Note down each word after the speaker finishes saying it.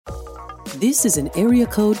This is an Area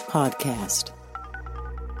Code Podcast.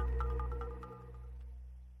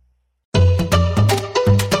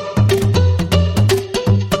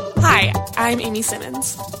 Hi, I'm Amy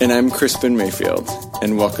Simmons. And I'm Crispin Mayfield,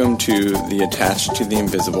 and welcome to the Attached to the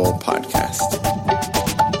Invisible podcast.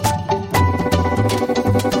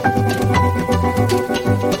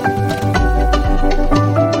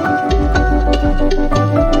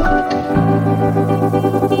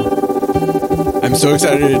 I'm so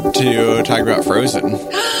excited to talk about Frozen.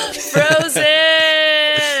 Frozen!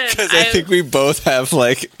 Because I think we both have,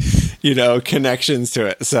 connections to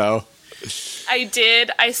it, so... I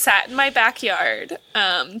did. I sat in my backyard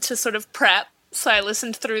to sort of prep, so I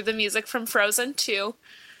listened through the music from Frozen 2,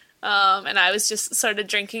 and I was just sort of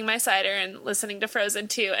drinking my cider and listening to Frozen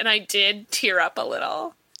 2, and I did tear up a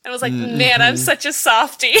little. I was like, man, I'm such a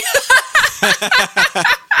softie.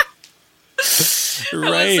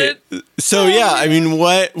 Right. So, yeah, I mean,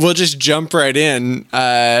 we'll just jump right in.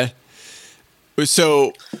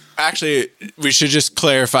 So, actually, we should just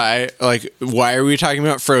clarify, why are we talking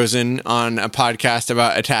about Frozen on a podcast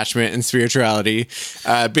about attachment and spirituality?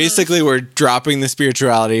 Basically, we're dropping the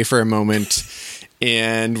spirituality for a moment,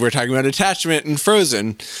 and we're talking about attachment and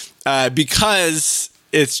Frozen, because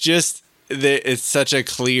it's such a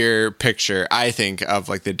clear picture, I think, of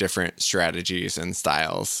the different strategies and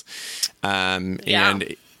styles.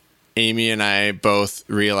 And Amy and I both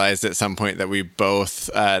realized at some point that we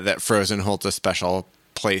both that Frozen holds a special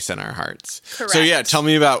place in our hearts. Correct. So yeah, tell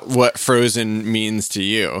me about what Frozen means to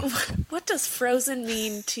you. What does Frozen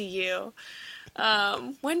mean to you?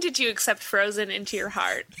 When did you accept Frozen into your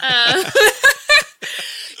heart?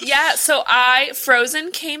 Yeah, so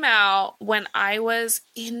Frozen came out when I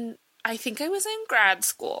think I was in grad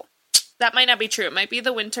school. That might not be true. It might be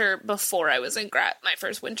the winter before I was in my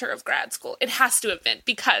first winter of grad school. It has to have been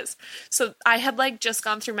because, so I had just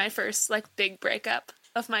gone through my first big breakup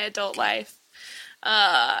of my adult life,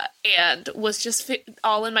 and was just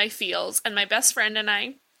all in my feels. And my best friend and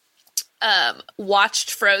I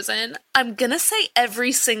watched Frozen, I'm gonna say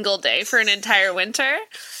every single day for an entire winter,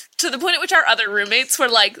 to the point at which our other roommates were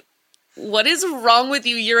like, what is wrong with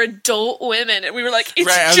you? You're adult women. And we were like,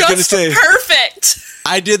 it's just perfect.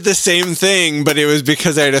 I did the same thing, but it was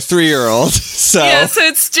because I had a 3-year-old. So yeah, so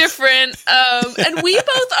it's different. And we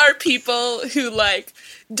both are people who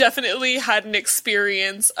definitely had an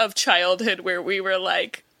experience of childhood where we were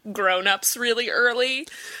grown-ups really early.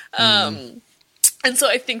 And so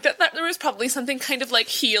I think that there was probably something kind of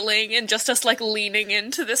healing and just us leaning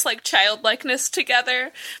into this childlikeness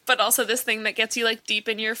together, but also this thing that gets you deep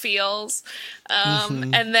in your feels.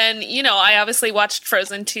 And then, I obviously watched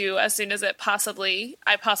Frozen 2 as soon as I possibly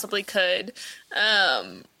could,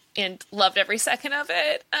 and loved every second of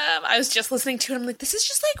it. I was just listening to it. I'm like, this is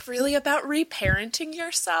just really about reparenting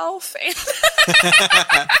yourself.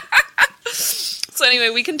 So anyway,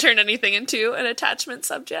 we can turn anything into an attachment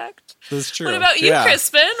subject. That's true. What about you,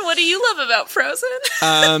 Crispin? What do you love about Frozen?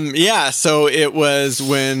 So it was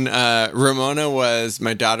when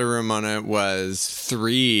my daughter Ramona was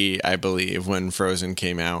 3, I believe, when Frozen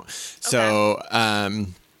came out. So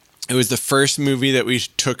it was the first movie that we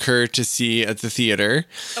took her to see at the theater.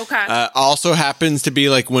 Okay. Also happens to be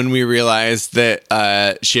when we realized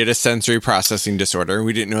that she had a sensory processing disorder.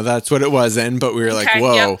 We didn't know that's what it was then, but we were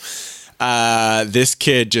whoa. Yep. This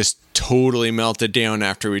kid just totally melted down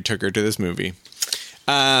after we took her to this movie.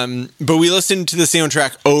 But we listened to the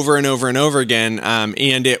soundtrack over and over and over again.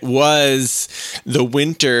 And it was the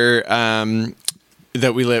winter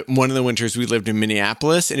that one of the winters we lived in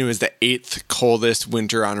Minneapolis, and it was the 8th coldest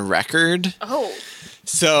winter on record. Oh.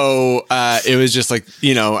 So it was just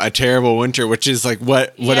a terrible winter, which is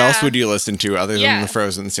what else would you listen to other than the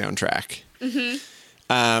Frozen soundtrack?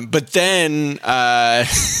 Mm-hmm. But then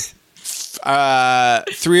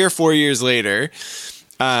 3 or 4 years later,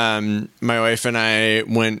 my wife and I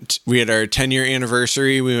we had our 10-year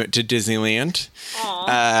anniversary. We went to Disneyland.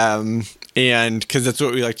 And because that's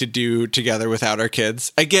what we like to do together without our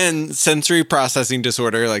kids. Again, sensory processing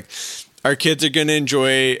disorder. Our kids are going to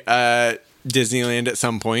enjoy Disneyland at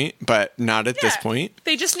some point, but not at this point.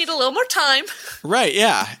 They just need a little more time. Right,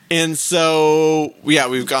 yeah. And so,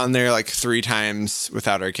 we've gone there 3 times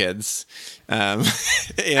without our kids. And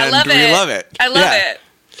we love it. I love it.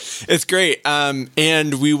 It's great.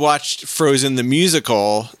 And we watched Frozen the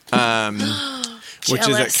musical, which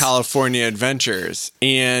is at California Adventures.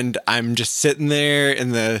 And I'm just sitting there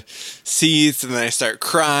in the seats, and then I start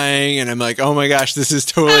crying, and I'm like, oh my gosh, this is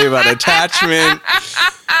totally about attachment.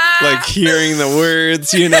 Hearing the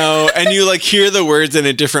words, and you hear the words in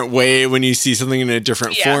a different way when you see something in a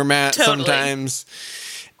different format sometimes.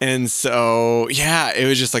 And so, yeah, it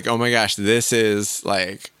was just like, oh my gosh, this is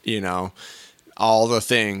like, all the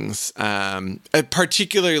things,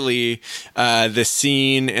 particularly the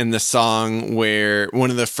scene in the song where one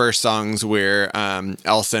of the first songs where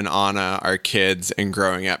Elsa and Anna are kids and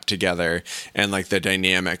growing up together, and like the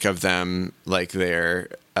dynamic of them, like their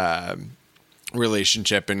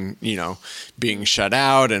relationship and, being shut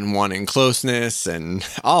out and wanting closeness and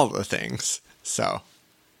all the things. So.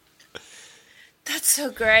 That's so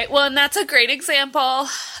great. Well, and that's a great example.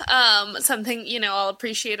 Something, I'll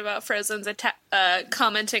appreciate about Frozen's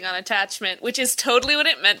commenting on attachment, which is totally what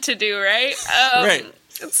it meant to do, right? Right.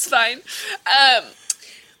 It's fine. But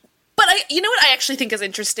what I actually think is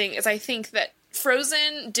interesting is I think that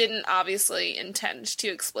Frozen didn't obviously intend to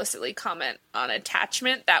explicitly comment on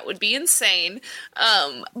attachment. That would be insane.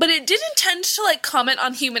 But it did intend to comment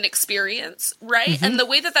on human experience, right? Mm-hmm. And the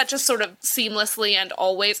way that just sort of seamlessly and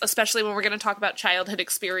always, especially when we're going to talk about childhood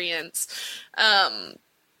experience,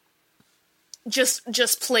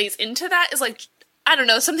 just plays into that is I don't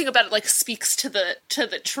know, something about it speaks to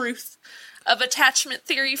the truth of attachment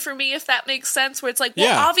theory for me, if that makes sense, where it's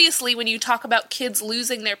obviously when you talk about kids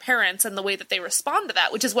losing their parents and the way that they respond to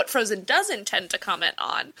that, which is what Frozen does intend to comment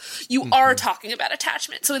on, you are talking about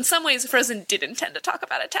attachment. So in some ways, Frozen did intend to talk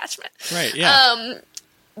about attachment. Right, yeah.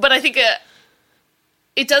 But I think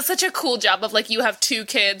it does such a cool job of you have two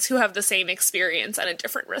kids who have the same experience and a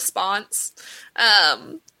different response.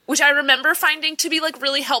 Which I remember finding to be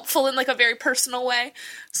really helpful in a very personal way,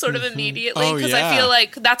 sort of immediately, because I feel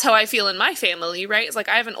that's how I feel in my family, right? It's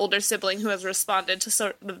I have an older sibling who has responded to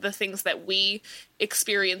sort of the things that we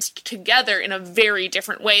experienced together in a very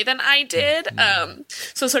different way than I did.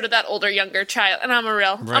 So sort of that older younger child, and I'm a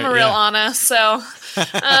real Anna, so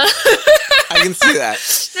I can see that.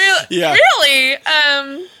 Really.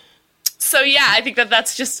 So yeah, I think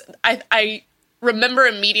that's just I remember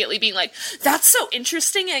immediately being that's so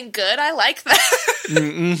interesting and good. I like that.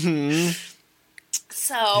 Mm-hmm.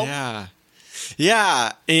 So.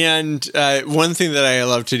 Yeah. And one thing that I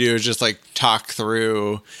love to do is just talk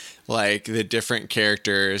through the different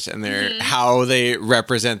characters and their how they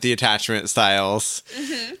represent the attachment styles.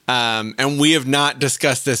 Mm-hmm. And we have not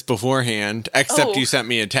discussed this beforehand, except you sent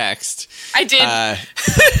me a text. I did.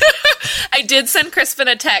 I did send Crispin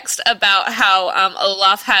a text about how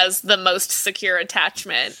Olaf has the most secure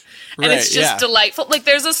attachment. And it's just delightful.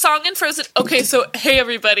 There's a song in Frozen. Okay, so, hey,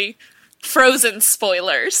 everybody. Frozen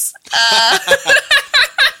spoilers.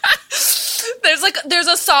 There's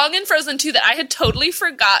a song in Frozen 2 that I had totally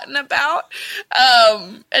forgotten about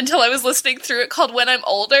until I was listening through it, called When I'm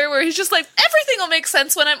Older, where he's just everything will make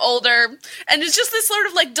sense when I'm older. And it's just this sort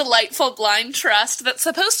of delightful blind trust that's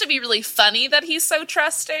supposed to be really funny that he's so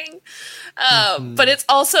trusting. But it's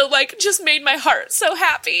also just made my heart so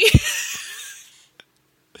happy.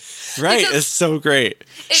 Right, it's so great.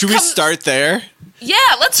 Should we start there? Yeah,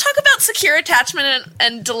 let's talk about secure attachment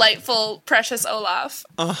and delightful, precious Olaf.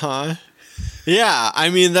 Uh-huh. Yeah, I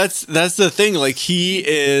mean, that's the thing.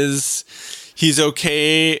 He's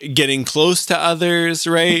okay getting close to others,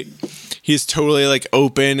 right? He's totally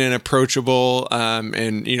open and approachable,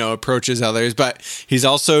 and approaches others, but he's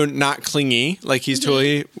also not clingy. He's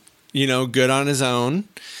totally, good on his own.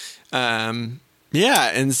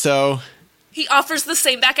 Yeah, and so he offers the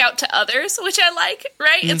same back out to others, which I like,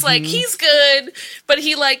 right? It's he's good, but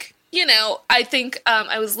he I think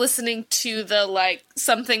I was listening to the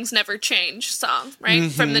Some Things Never Change song,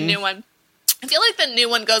 right? From the new one. I feel the new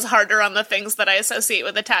one goes harder on the things that I associate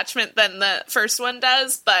with attachment than the first one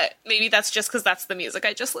does, but maybe that's just because that's the music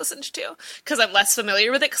I just listened to, because I'm less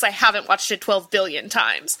familiar with it, because I haven't watched it 12 billion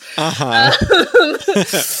times. But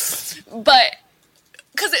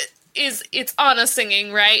because it's Anna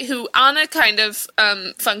singing, right? Who Anna kind of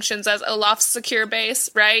functions as Olaf's secure base,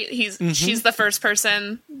 right? She's the first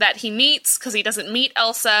person that he meets, because he doesn't meet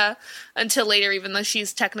Elsa until later, even though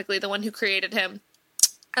she's technically the one who created him.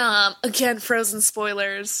 Again, Frozen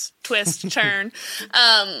spoilers, twist, turn.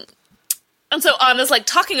 And so Anna's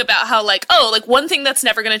talking about how one thing that's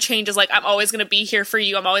never going to change is I'm always going to be here for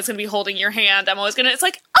you. I'm always going to be holding your hand. I'm always going to, it's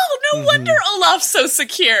no wonder Olaf's so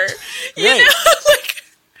secure. You know?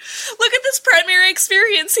 Look at this primary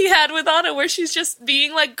experience he had with Anna, where she's just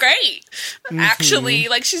being great. Actually,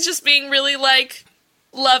 she's just being really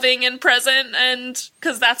loving and present, and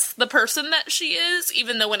because that's the person that she is,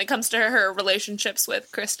 even though when it comes to her relationships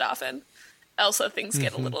with Kristoff and Elsa, things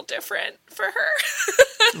get a little different for her.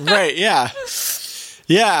 Right, yeah.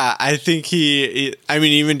 Yeah, I think he I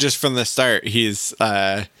mean, even just from the start, he's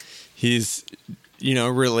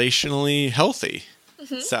relationally healthy.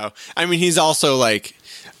 So, I mean, he's also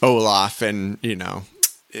Olaf, and,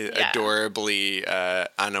 adorably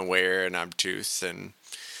unaware and obtuse, and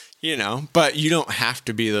but you don't have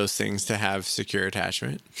to be those things to have secure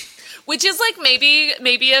attachment. Which is like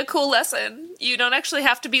maybe a cool lesson. You don't actually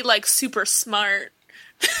have to be like super smart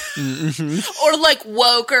or like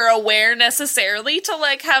woke or aware necessarily to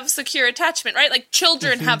like have secure attachment, right? Like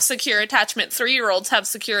children have secure attachment. 3-year-olds have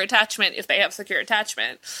secure attachment if they have secure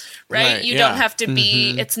attachment, right? You don't have to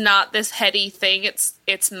be, it's not this heady thing.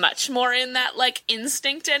 It's much more in that like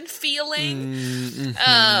instinct and feeling.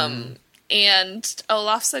 And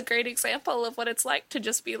Olaf's a great example of what it's like to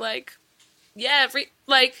just be like, yeah,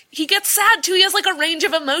 he gets sad too. He has like a range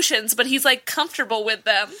of emotions, but he's like comfortable with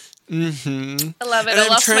them. I love it.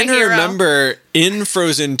 And I'm trying to remember in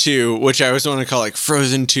Frozen 2, which I always want to call like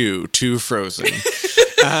Frozen 2, Too Frozen.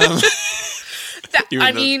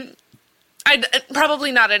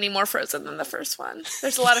 Probably not any more Frozen than the first one.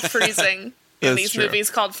 There's a lot of freezing in these movies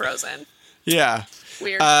called Frozen. Yeah.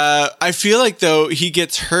 Weird. I feel like though he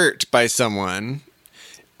gets hurt by someone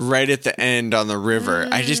right at the end on the river.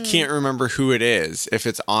 I just can't remember who it is. If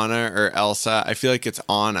it's Anna or Elsa. I feel like it's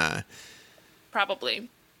Anna. Probably.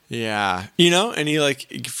 Yeah. And he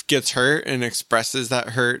like gets hurt and expresses that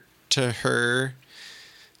hurt to her.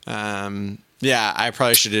 Yeah, I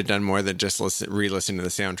probably should have done more than just re-listen to the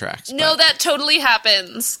soundtracks. No, that totally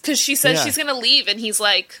happens. Because she says she's going to leave and he's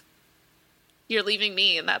like, you're leaving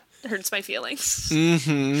me and that hurts my feelings.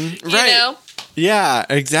 Mm-hmm. Right. You know? Yeah,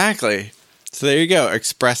 exactly. So there you go.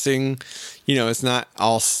 Expressing, it's not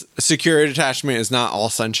all secure attachment is not all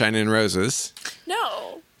sunshine and roses.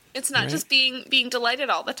 No, it's not just being delighted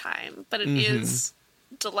all the time, but it is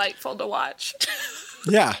delightful to watch.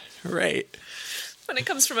 Yeah, right. When it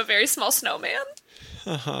comes from a very small snowman.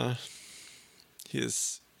 He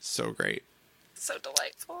is so great. So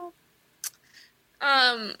delightful.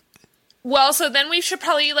 Well, so then we should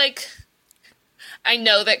probably I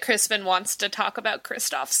know that Crispin wants to talk about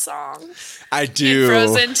Kristoff's song. I do. In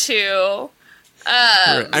Frozen 2.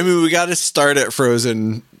 I mean, we got to start at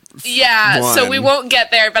Frozen. Yeah, 1. so we won't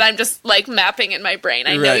get there, but I'm just mapping in my brain.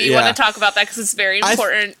 I know you want to talk about that because it's very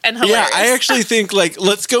important and hilarious. Yeah, I actually think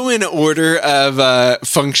let's go in order of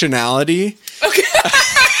functionality. Okay.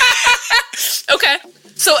 Okay.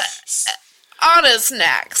 So Anna's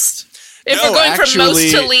next. If we're going from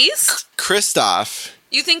most to least, Kristoff.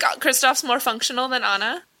 You think Kristoff's more functional than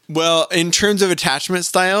Anna? Well, in terms of attachment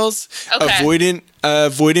styles, avoidant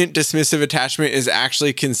dismissive attachment is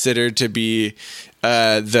actually considered to be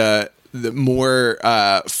the more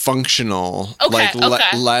functional,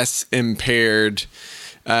 less impaired,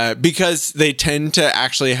 because they tend to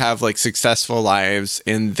actually have successful lives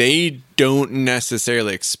and they don't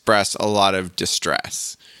necessarily express a lot of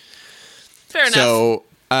distress. Fair enough. So,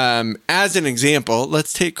 as an example,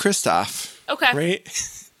 let's take Kristoff. Okay. Right?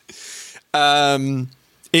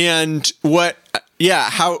 And what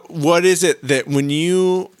is it that when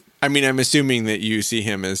I'm assuming that you see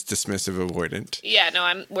him as dismissive avoidant. Yeah,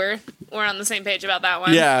 no, we're on the same page about that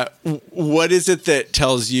one. Yeah. What is it that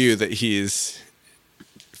tells you that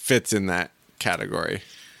fits in that category?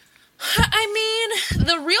 I mean,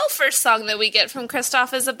 the real first song that we get from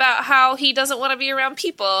Kristoff is about how he doesn't want to be around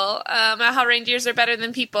people, how reindeers are better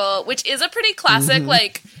than people, which is a pretty classic,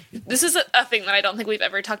 this is a thing that I don't think we've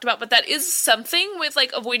ever talked about, but that is something with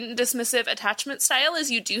avoidant dismissive attachment style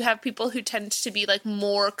is you do have people who tend to be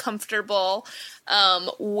more comfortable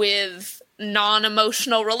with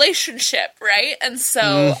non-emotional relationship, right? And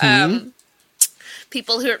so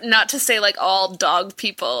people who are, not to say all dog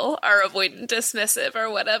people are avoidant dismissive or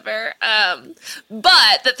whatever,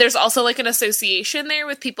 but that there's also an association there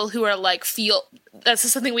with people who are that's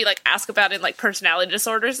something we ask about in personality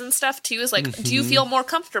disorders and stuff too, is do you feel more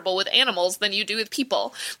comfortable with animals than you do with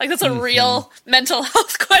people? That's a real mental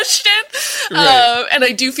health question. Right. And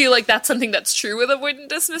I do feel that's something that's true with avoidant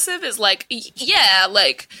dismissive is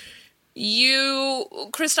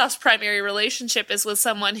Kristoff's primary relationship is with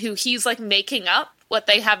someone who he's making up what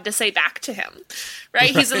they have to say back to him,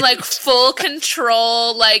 right? He's in full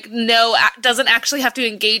control, doesn't actually have to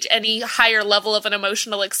engage any higher level of an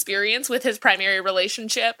emotional experience with his primary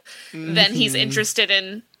relationship than he's interested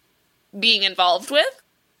in being involved with.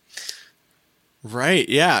 Right.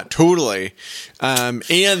 Yeah, totally. And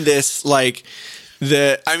this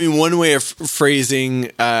one way of phrasing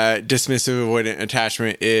dismissive avoidant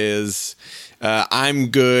attachment is I'm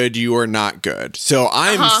good, you are not good. So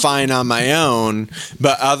I'm fine on my own,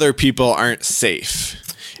 but other people aren't safe.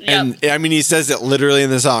 Yep. And he says it literally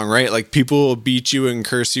in the song, right? People will beat you and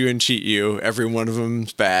curse you and cheat you. Every one of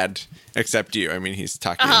them's bad except you. He's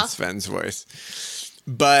talking in Sven's voice.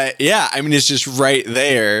 But yeah, it's just right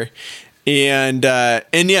there. And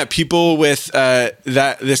yeah, people with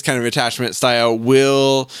this kind of attachment style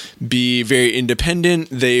will be very independent.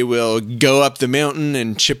 They will go up the mountain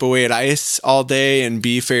and chip away at ice all day and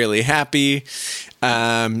be fairly happy,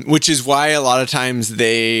 which is why a lot of times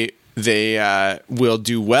they will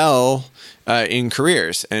do well in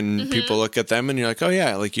careers, and people look at them and you're like, oh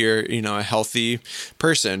yeah, like you're, you know, a healthy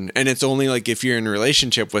person. And it's only like if you're in a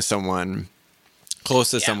relationship with someone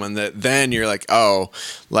close to someone that then you're like, oh,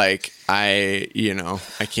 like I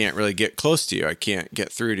can't really get close to you. I can't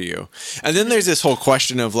get through to you. And then there's this whole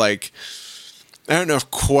question of like, I don't know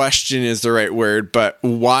if question is the right word, but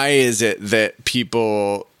why is it that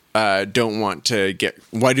people don't want to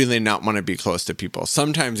why do they not want to be close to people?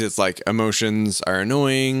 Sometimes it's like emotions are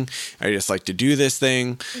annoying. I just like to do this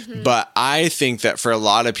thing. But I think that for a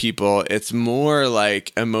lot of people, it's more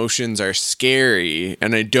like emotions are scary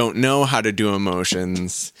and I don't know how to do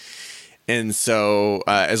emotions. And so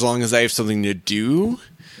as long as I have something to do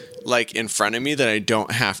like in front of me that I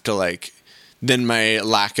don't have to like, then my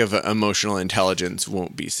lack of emotional intelligence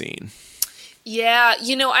won't be seen. Yeah,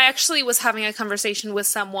 you know, I actually was having a conversation with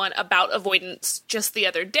someone about avoidance just the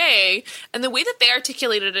other day, and the way that they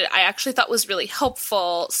articulated it, I actually thought was really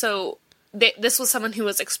helpful. So this was someone who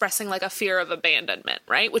was expressing like a fear of abandonment,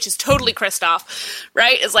 right? Which is totally Kristoff,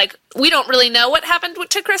 right? Is like, we don't really know what happened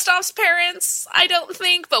to Kristoff's parents, I don't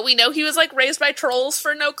think, but we know he was like raised by trolls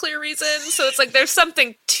for no clear reason. So it's like, there's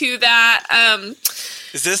something to that.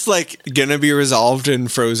 Is this like gonna be resolved in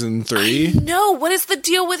Frozen 3? No, what is the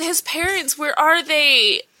deal with his parents? Where are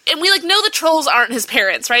they? And we like know the trolls aren't his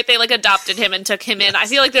parents, right? They like adopted him and took him in. I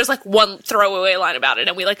feel like there's like one throwaway line about it,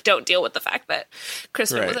 and we like don't deal with the fact that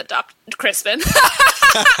Crispin was adopted. Crispin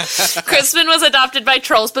was adopted by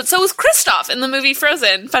trolls, but so was Kristoff in the movie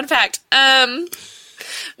Frozen. Fun fact. That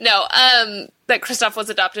Kristoff was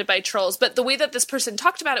adopted by trolls. But the way that this person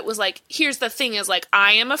talked about it was like, here's the thing: is like,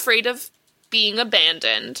 I am afraid of being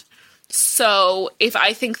abandoned. So if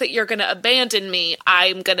I think that you're going to abandon me,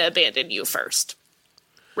 I'm going to abandon you first.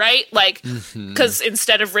 Right? Like, because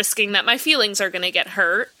instead of risking that my feelings are going to get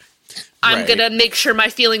hurt, I'm going to make sure my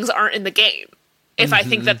feelings aren't in the game. If I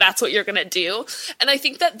think that that's what you're going to do. And I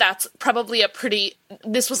think that that's probably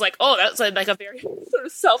this was like, oh, that's like a very sort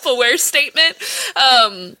of self-aware statement.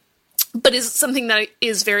 But is something that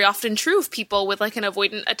is very often true of people with like an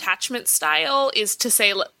avoidant attachment style is to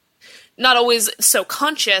say, not always so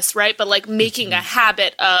conscious, right? But like making a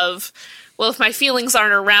habit of, well, if my feelings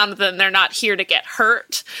aren't around, then they're not here to get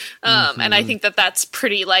hurt. And I think that that's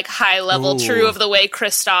pretty like high level true of the way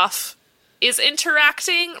Kristoff is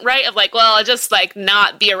interacting, right? Of like, well, I just like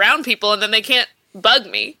not be around people and then they can't bug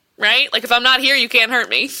me, right? Like if I'm not here, you can't hurt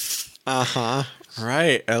me.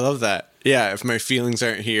 Right. I love that. Yeah. If my feelings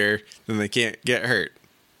aren't here, then they can't get hurt.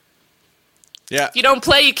 Yeah. If you don't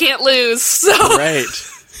play, you can't lose. So. Right.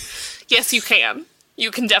 Yes, you can. You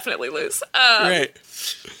can definitely lose. Right.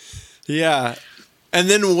 Yeah. And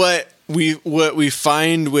then what we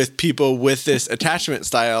find with people with this attachment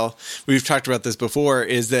style, we've talked about this before,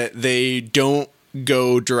 is that they don't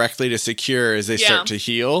go directly to secure as they start to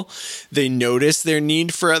heal. They notice their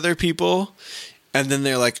need for other people. And then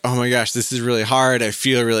they're like, oh my gosh, this is really hard. I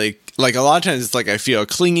feel really, like a lot of times it's like I feel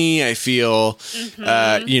clingy. I feel,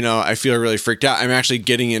 I feel really freaked out. I'm actually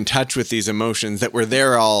getting in touch with these emotions that were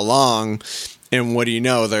there all along. And what do you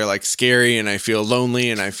know? They're like scary and I feel lonely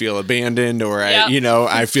and I feel abandoned or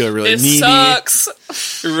I feel really needy.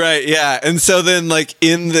 Sucks. Right. Yeah. And so then like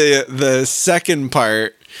in the second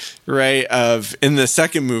part, right, in the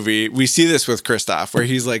second movie, we see this with Kristoff where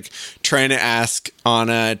he's like trying to ask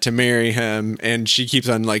Anna to marry him and she keeps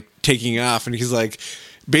on like taking off and he's like,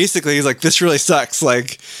 basically he's like, this really sucks.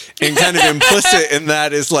 Like, and kind of implicit in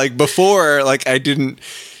that is like before, like I didn't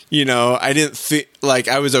think like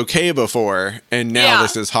I was okay before and now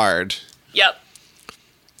this is hard. Yep.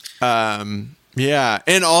 Yeah.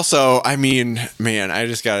 And also, I mean, man, I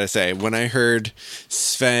just gotta say, when I heard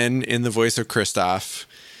Sven in the voice of Kristoff,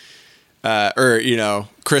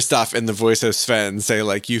 Kristoff in the voice of Sven say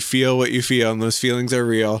like, you feel what you feel and those feelings are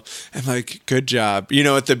real. I'm like, good job.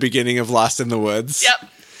 At the beginning of Lost in the Woods. Yep.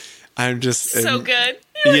 I'm just so good.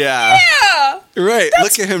 Yeah. Right.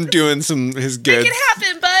 Look at him doing his good. Make it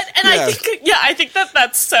happen, bud. And I think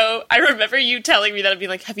that's so. I remember you telling me that. I'd be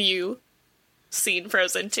like, have you seen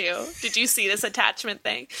Frozen 2? Did you see this attachment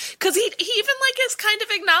thing? Because he even like is kind of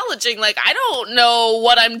acknowledging like, I don't know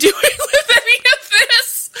what I'm doing with any of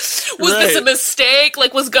this. Was this a mistake?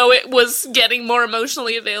 Like was getting more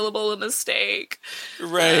emotionally available a mistake?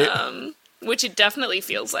 Right. Which it definitely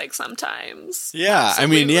feels like sometimes. Yeah.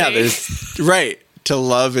 Absolutely. I mean, yeah, there's right. To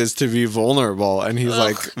love is to be vulnerable. And he's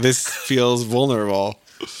like, this feels vulnerable.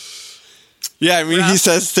 Yeah, I mean, he rough.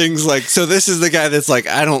 says things like, so this is the guy that's like,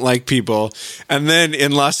 I don't like people. And then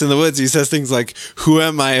in Lost in the Woods, he says things like, who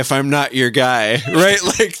am I if I'm not your guy? Right?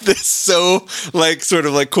 Like this so like sort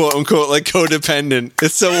of like quote unquote like codependent.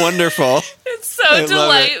 It's so wonderful. It's so I love it.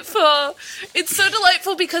 delightful. It's so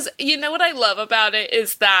delightful because you know what I love about it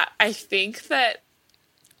is that I think that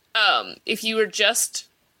if you were just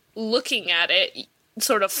looking at it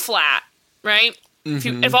sort of flat, right?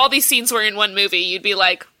 If all these scenes were in one movie, you'd be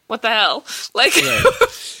like, what the hell? Like, Right.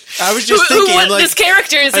 I was just thinking, like, this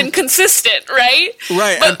character is inconsistent, right?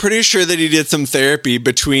 Right. But I'm pretty sure that he did some therapy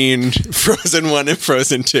between Frozen 1 and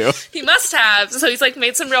Frozen 2. he must have. So he's like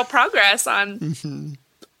made some real progress on.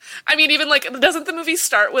 I mean, even like, doesn't the movie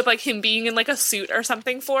start with like him being in like a suit or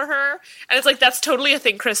something for her? And it's like, that's totally a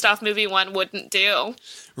thing Kristoff movie 1 wouldn't do.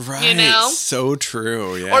 Right. You know? So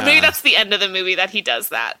true. Yeah. Or maybe that's the end of the movie that he does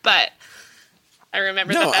that. But I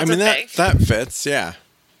remember no, that's I mean, a thing. that fits. Yeah.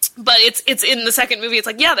 But it's in the second movie. It's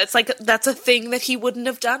like, yeah, that's a thing that he wouldn't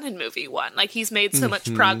have done in movie 1. Like he's made so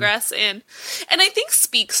much progress in, and I think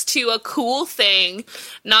speaks to a cool thing.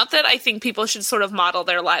 Not that I think people should sort of model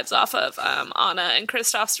their lives off of Anna and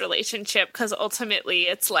Kristoff's relationship, because ultimately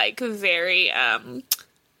it's like very,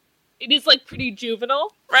 it is like pretty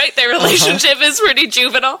juvenile, right? Their relationship is pretty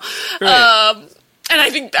juvenile. Right. And I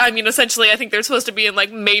think, I mean, essentially, I think they're supposed to be in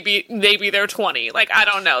like maybe they're 20. Like I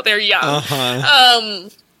don't know, they're young.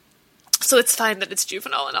 So it's fine that it's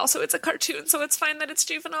juvenile, and also it's a cartoon, so it's fine that it's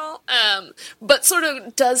juvenile. But sort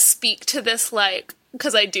of does speak to this, like,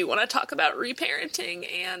 because I do want to talk about reparenting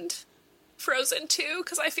and Frozen 2,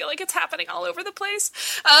 because I feel like it's happening all over the place.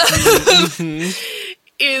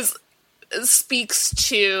 Speaks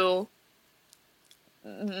to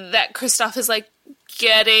that Kristoff is like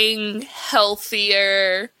getting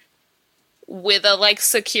healthier with a like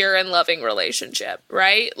secure and loving relationship,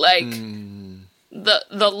 right? Like.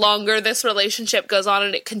 The longer this relationship goes on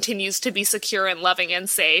and it continues to be secure and loving and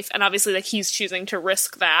safe, and obviously like he's choosing to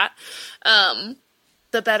risk that,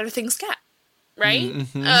 the better things get, right?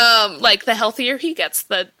 Like the healthier he gets,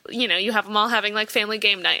 you have them all having like family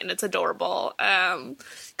game night, and it's adorable.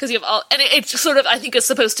 Because you have all, and it sort of, I think, is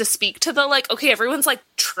supposed to speak to the like, okay, everyone's like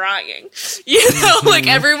trying, like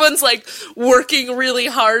everyone's like working really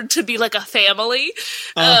hard to be like a family.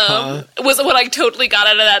 Was what I totally got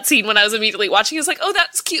out of that scene when I was immediately watching. It's like, oh,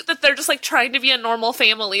 that's cute that they're just like trying to be a normal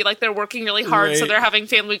family, like they're working really hard, so Right. they're having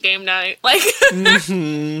family game night, like.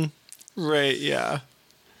 Right. Yeah.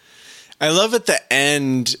 I love at the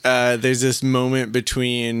end, there's this moment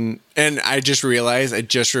between, and I just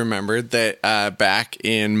remembered that back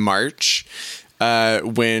in March,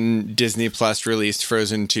 when Disney Plus released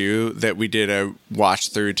Frozen 2, that we did a watch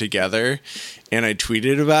through together, and I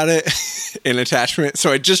tweeted about it in attachment.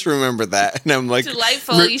 So I just remembered that, and I'm like,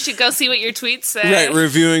 Delightful. You should go see what your tweets say. right,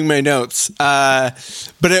 reviewing my notes. But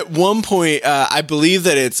at one point, I believe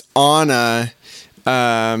that it's Anna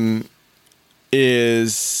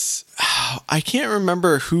is... I can't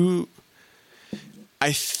remember who.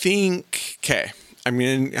 I think. Okay, I'm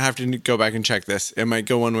gonna have to go back and check this. It might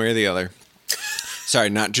go one way or the other. Sorry,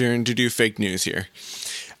 not trying to do fake news here.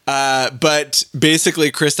 But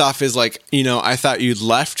basically, Kristoff is like, I thought you'd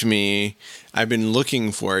left me. I've been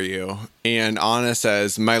looking for you. And Anna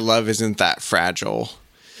says, my love isn't that fragile.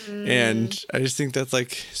 And I just think that's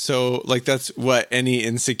like so. Like that's what any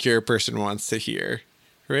insecure person wants to hear,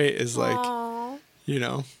 right? Is like,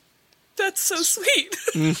 Aww. That's so sweet.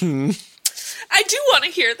 I do want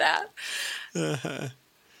to hear that.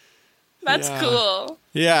 That's cool.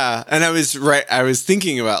 Yeah. And I was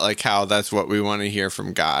thinking about like how that's what we want to hear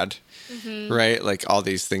from God, right? Like all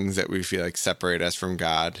these things that we feel like separate us from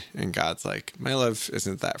God. And God's like, my love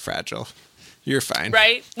isn't that fragile. You're fine.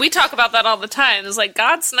 Right? We talk about that all the time. It's like,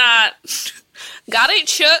 God ain't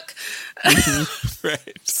shook.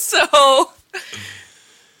 Right. So...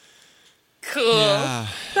 Cool. Yeah,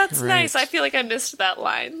 That's right. nice. I feel like I missed that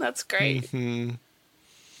line. That's great.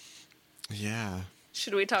 Yeah.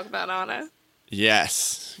 Should we talk about Anna?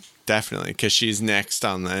 Yes, definitely. Because she's next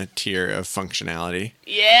on the tier of functionality.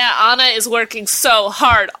 Yeah, Anna is working so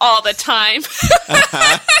hard all the time.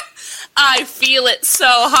 I feel it so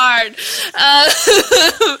hard.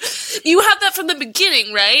 You have that from the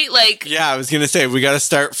beginning, right? Like, Yeah, I was going to say, we got to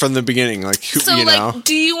start from the beginning. Like, so, like,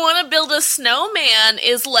 do you want to build a snowman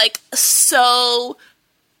is, like, so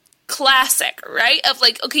classic, right? Of,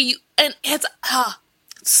 like, okay, and it's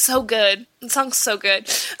so good. The song's so good.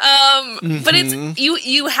 But it's,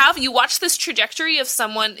 you watch this trajectory of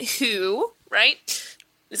someone who, right,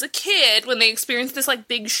 as a kid, when they experience this like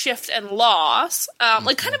big shift and loss,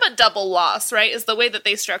 like kind of a double loss, right, is the way that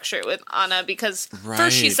they structure it with Anna, because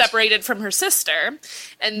first she's separated from her sister,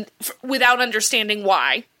 and without understanding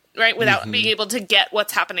why, right, without being able to get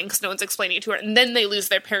what's happening because no one's explaining it to her, and then they lose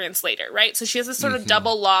their parents later, right? So she has this sort of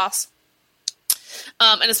double loss.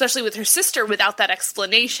 And especially with her sister, without that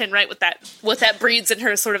explanation, right? What that breeds in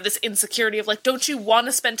her is sort of this insecurity of like, don't you want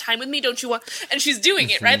to spend time with me? Don't you want? And she's doing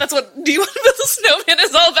it, right? That's what Do You Want to Build a Snowman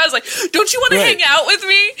is all about. It's like, don't you want to hang out with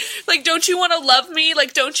me? Like, don't you want to love me?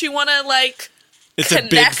 Like, don't you want to like? It's a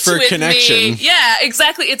bid for connection. Me? Yeah,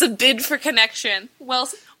 exactly. It's a bid for connection. Well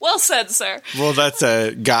said, sir. Well, that's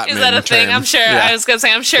a Gottman Is that a thing? term. I'm sure. Yeah. I was gonna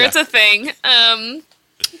say, I'm sure it's a thing.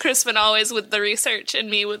 Crispin always with the research and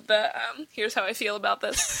me with the here's how I feel about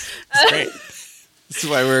this. It's great. This is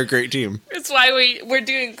why we're a great team. It's why we're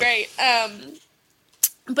doing great.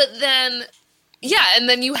 But then, yeah, and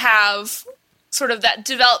then you have sort of that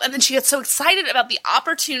develop, and then she gets so excited about the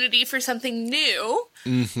opportunity for something new,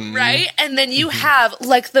 right? And then you have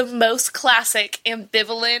like the most classic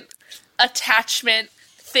ambivalent attachment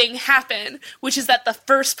thing happen, which is that the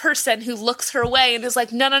first person who looks her way and is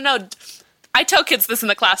like, no. I tell kids this in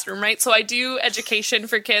the classroom, right? So I do education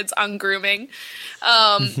for kids on grooming.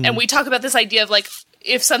 And we talk about this idea of like,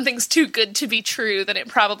 if something's too good to be true, then it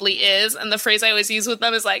probably is. And the phrase I always use with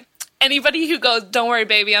them is like, anybody who goes, don't worry,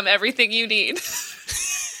 baby, I'm everything you need,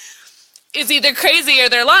 is either crazy or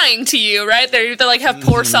they're lying to you, right? They're either like have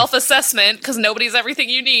poor self-assessment because nobody's everything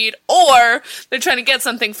you need, or they're trying to get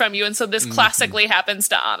something from you. And so this classically happens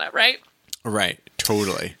to Anna, right? Right.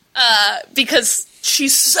 Totally. Because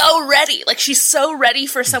she's so ready. Like, she's so ready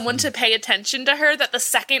for someone to pay attention to her that the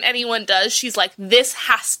second anyone does, she's like, this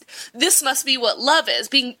must be what love is.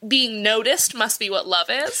 Being noticed must be what love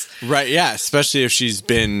is. Right, yeah. Especially if she's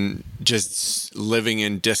been just living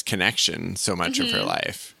in disconnection so much of her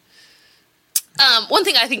life. One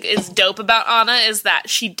thing I think is dope about Anna is that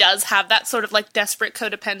she does have that sort of, like, desperate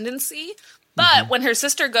codependency. But when her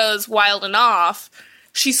sister goes wild and off,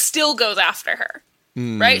 she still goes after her.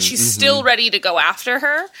 Right? She's still ready to go after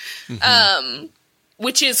her,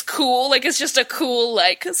 which is cool. Like, it's just a cool,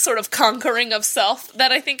 like, sort of conquering of self that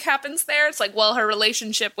I think happens there. It's like, well, her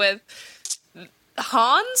relationship with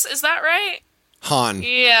Hans, is that right? Han.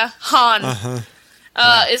 Yeah, Han.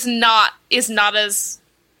 Is not as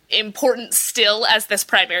important still as this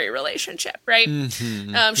primary relationship, right?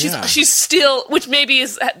 She's still, which maybe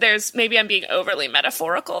I'm being overly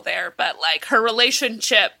metaphorical there, but like her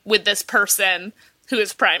relationship with this person who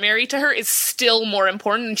is primary to her is still more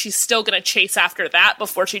important, and she's still going to chase after that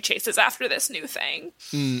before she chases after this new thing.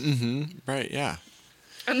 Right, yeah.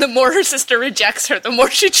 And the more her sister rejects her, the more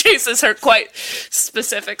she chases her quite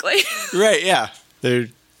specifically. Right, yeah. They're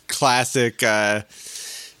classic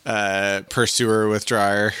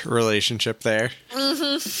pursuer-withdrawer relationship there.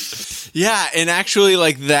 Yeah, and actually,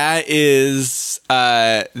 like, that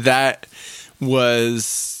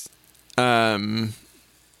was...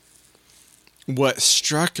 what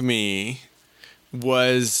struck me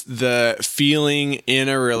was the feeling in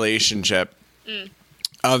a relationship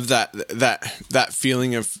of that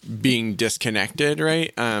feeling of being disconnected,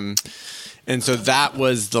 right? And so that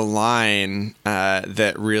was the line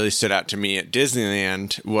that really stood out to me at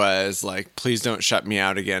Disneyland, was like, please don't shut me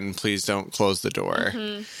out again. Please don't close the door.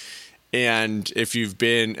 And if you've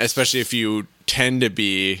been, especially if you tend to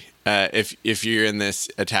be, if you're in this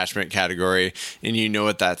attachment category and you know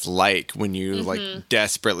what that's like when you like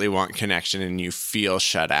desperately want connection and you feel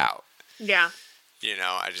shut out. Yeah. You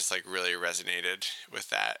know, I just like really resonated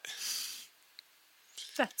with that.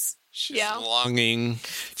 She's longing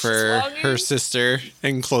for her sister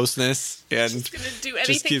and closeness, and she's gonna do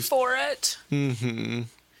anything for it. And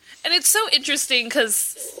it's so interesting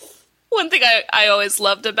because one thing I always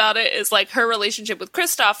loved about it is like her relationship with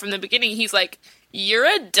Kristoff from the beginning. He's like, you're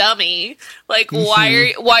a dummy. Like,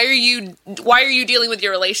 why are you dealing with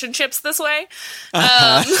your relationships this way?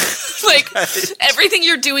 Like, everything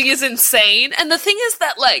you're doing is insane. And the thing is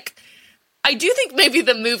that, like, I do think maybe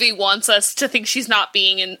the movie wants us to think she's not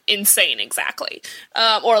being insane exactly.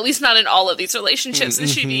 Or at least not in all of these relationships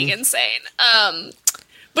is she being insane.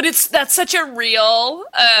 But that's such a real,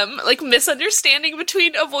 like, misunderstanding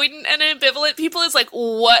between avoidant and ambivalent people. Is like,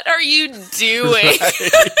 what are you doing?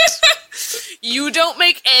 Right. You don't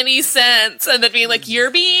make any sense. And then being like,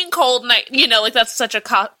 you're being cold, and you know, like, that's such a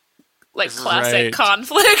classic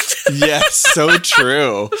conflict. Yes, so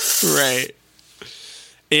true. Right.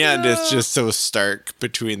 And it's just so stark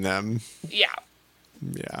between them. Yeah.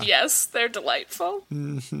 Yeah. Yes, they're delightful.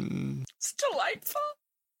 It's delightful.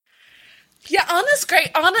 Yeah, Anna's great.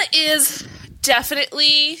 Anna is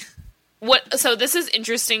definitely so this is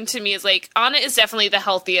interesting to me is like Anna is definitely the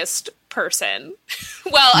healthiest person.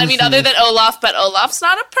 Well, I mean, other than Olaf, but Olaf's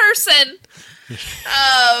not a person.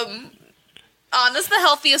 Anna's the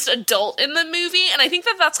healthiest adult in the movie, and I think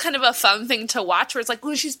that that's kind of a fun thing to watch, where it's like,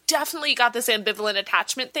 well, she's definitely got this ambivalent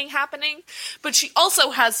attachment thing happening, but she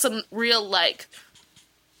also has some real, like,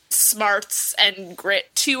 smarts and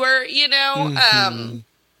grit to her, you know?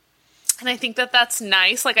 And I think that that's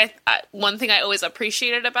nice. Like, I one thing I always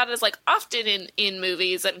appreciated about it is, like, often in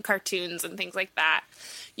movies and cartoons and things like that,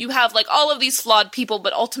 you have, like, all of these flawed people,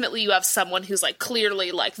 but ultimately you have someone who's, like,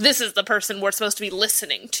 clearly, like, this is the person we're supposed to be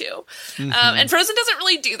listening to. And Frozen doesn't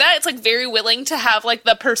really do that. It's, like, very willing to have, like,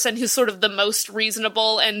 the person who's sort of the most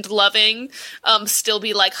reasonable and loving still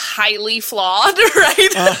be, like, highly flawed,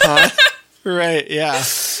 right? Right, yeah.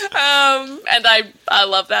 And I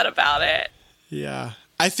love that about it. Yeah.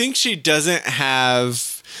 I think she doesn't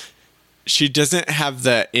have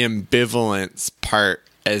the ambivalence part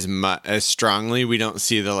as strongly. We don't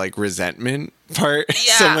see the like resentment part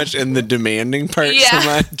so much and the demanding part so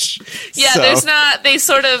much. Yeah, so. There's not, they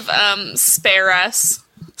sort of spare us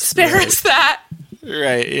that.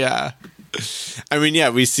 Right, yeah. I mean,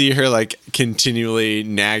 yeah, we see her like continually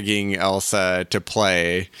nagging Elsa to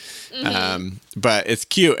play. But it's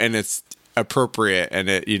cute and it's appropriate and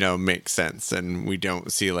it, you know, makes sense, and we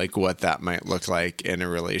don't see like what that might look like in a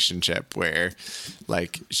relationship where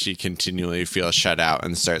like she continually feels shut out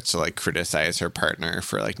and starts to like criticize her partner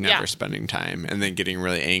for like never spending time and then getting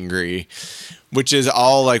really angry, which is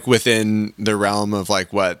all like within the realm of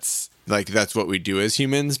like what's like that's what we do as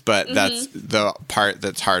humans, but that's the part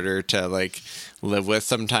that's harder to like live with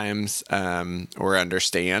sometimes or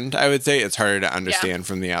understand. I would say it's harder to understand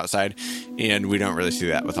from the outside, and we don't really see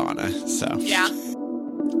that with Anna. So yeah. I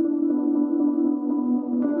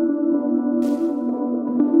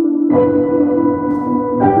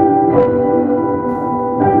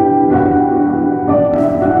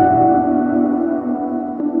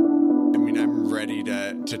mean, I'm ready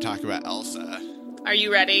to talk about Elsa. Are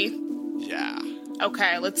you ready? Yeah.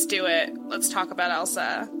 Okay, let's do it. Let's talk about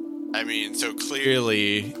Elsa. I mean, so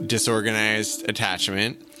clearly disorganized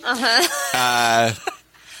attachment. And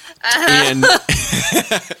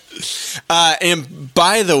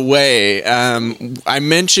by the way, I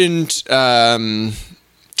mentioned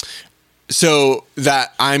so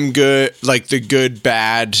that I'm good, like the good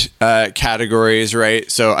bad categories, right?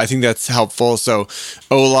 So I think that's helpful. So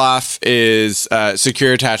Olaf is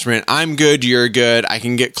secure attachment. I'm good, you're good. I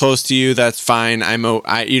can get close to you. That's fine. I'm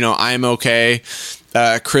okay.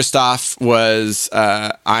 Kristoff was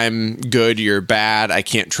I'm good, you're bad. I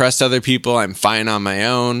can't trust other people. I'm fine on my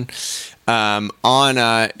own.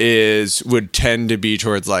 Anna would tend to be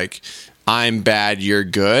towards like I'm bad, you're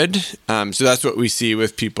good. So that's what we see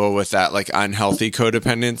with people with that like unhealthy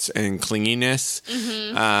codependence and clinginess.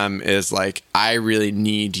 Is like I really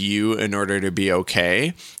need you in order to be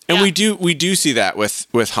okay. And we do see that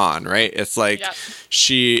with Han, right? It's like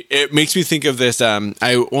it makes me think of this.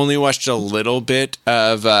 I only watched a little bit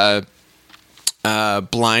of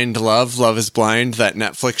Blind Love is Blind, that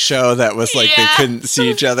Netflix show that was like they couldn't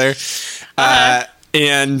see each other.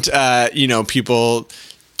 And you know, people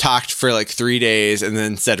talked for like 3 days and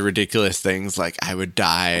then said ridiculous things like I would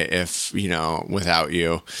die if, you know, without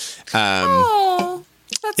you. Oh,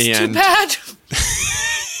 that's too bad.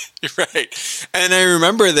 Right. And I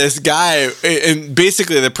remember this guy, and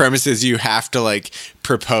basically the premise is you have to like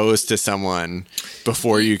propose to someone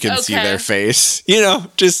before you can see their face, you know,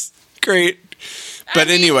 just great. But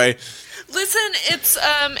anyway, listen, it's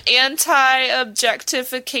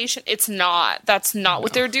anti-objectification. It's not. That's not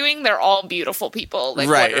what they're doing. They're all beautiful people. Like,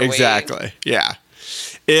 right, exactly. Yeah.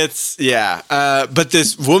 It's, but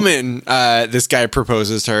this woman, this guy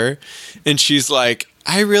proposes to her, and she's like,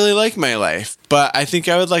 I really like my life, but I think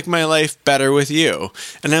I would like my life better with you.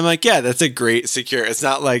 And I'm like, yeah, that's a great secure. It's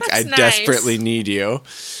not like I desperately need you.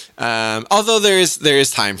 Although there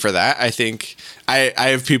is time for that. I think I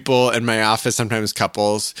have people in my office, sometimes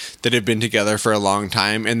couples that have been together for a long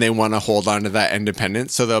time and they want to hold on to that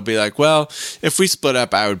independence. So they'll be like, well, if we split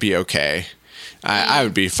up, I would be okay. I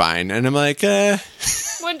would be fine. And I'm like,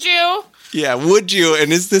 would you? Yeah, would you?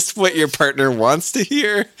 And is this what your partner wants to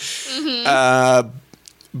hear?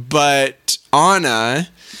 But Anna,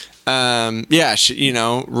 she, you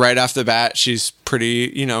know, right off the bat, she's pretty,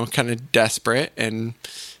 you know, kind of desperate, and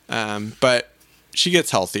but she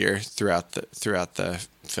gets healthier throughout the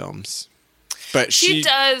films. But she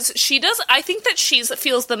does. I think that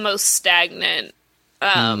feels the most stagnant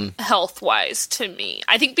health-wise to me.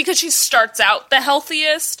 I think because she starts out the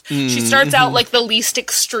healthiest. She starts out like the least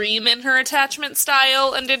extreme in her attachment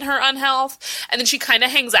style and in her unhealth. And then she kind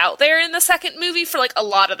of hangs out there in the second movie for like a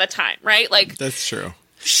lot of the time, right? Like that's true.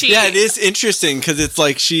 Yeah, it is interesting because it's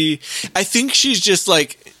like I think she's just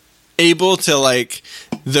like able to like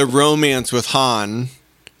the romance with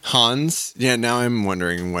Hans. Yeah, now I'm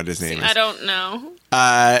wondering what his name is. I don't know.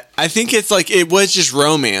 I think it's like it was just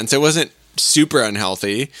romance. It wasn't super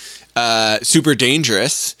unhealthy, super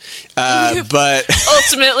dangerous, but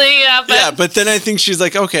ultimately, yeah. But, yeah, but then I think she's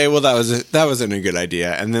like, okay, well that wasn't a good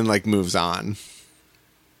idea, and then like moves on.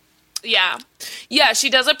 Yeah, she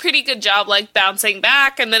does a pretty good job like bouncing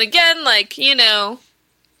back, and then again, like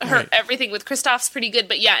her everything with Kristoff's pretty good,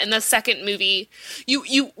 but yeah, in the second movie,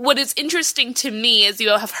 you what is interesting to me is you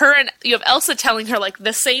have her and you have Elsa telling her like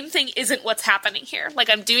the same thing isn't what's happening here. Like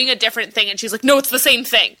I'm doing a different thing, and she's like, no, it's the same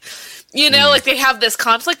thing. Like they have this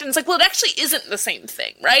conflict, and it's like, well, it actually isn't the same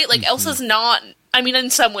thing, right? Like Elsa's not. I mean, in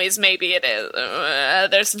some ways, maybe it is.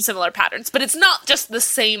 There's some similar patterns, but it's not just the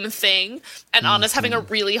same thing. And Anna's having a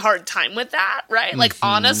really hard time with that, right? Like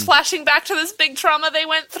Anna's flashing back to this big trauma they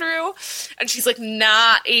went through, and she's like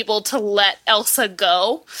not able to let Elsa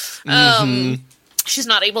go. She's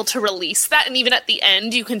not able to release that, and even at the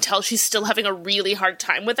end, you can tell she's still having a really hard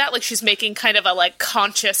time with that. Like she's making kind of a like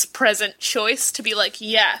conscious, present choice to be like,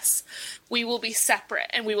 yes, we will be separate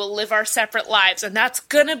and we will live our separate lives, and that's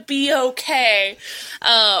gonna be okay.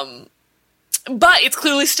 But it's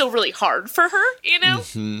clearly still really hard for her,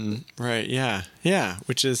 Right? Yeah.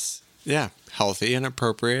 Which is healthy and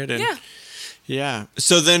appropriate, and yeah.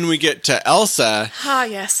 So then we get to Elsa. Ah,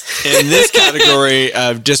 yes. In this category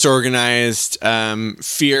of disorganized,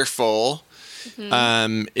 fearful,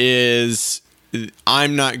 is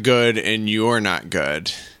I'm not good and you're not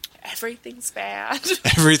good. Everything's bad.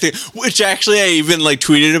 Everything. Which actually I even like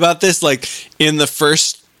tweeted about this like in the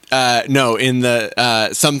first in the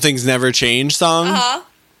Some Things Never Change song.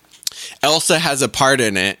 Elsa has a part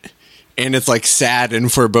in it. And it's like sad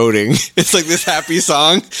and foreboding. It's like this happy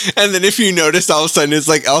song. And then if you notice, all of a sudden it's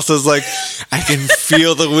like Elsa's like, I can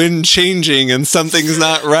feel the wind changing and something's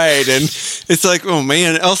not right. And it's like, oh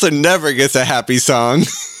man, Elsa never gets a happy song.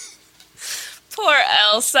 Poor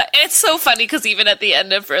Elsa. It's so funny because even at the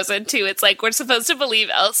end of Frozen 2, it's like we're supposed to believe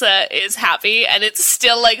Elsa is happy, and it's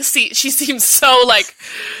still like, she seems so like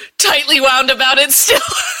tightly wound about it still.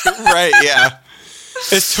 Right, yeah.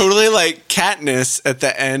 It's totally like Katniss at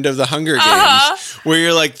the end of the Hunger Games, where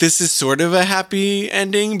you're like, this is sort of a happy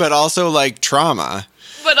ending, but also like trauma.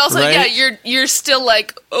 But also, right? Yeah, you're still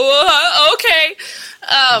like, oh, okay.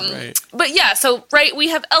 Right. But yeah, so we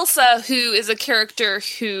have Elsa, who is a character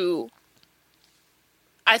who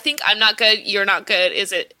I think I'm not good, you're not good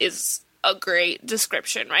is a great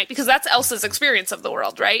description, right? Because that's Elsa's experience of the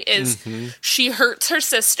world, right? Is she hurts her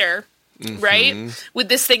sister. Right? With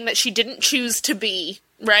this thing that she didn't choose to be,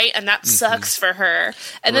 right? And that sucks for her.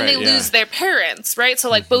 And then they lose their parents, right? So,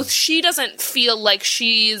 like, both she doesn't feel like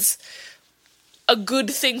she's a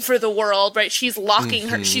good thing for the world, right? She's locking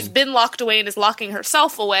her, she's been locked away and is locking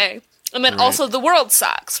herself away. And then also the world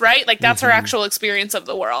sucks, right? Like, that's her actual experience of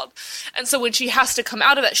the world. And so when she has to come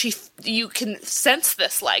out of that, you can sense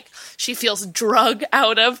this, like, she feels drug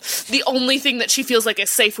out of the only thing that she feels like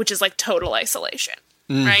is safe, which is, like, total isolation.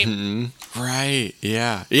 Right? Right.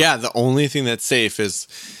 Yeah. Yeah. The only thing that's safe is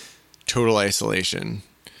total isolation.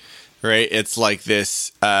 Right. It's like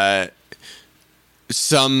this.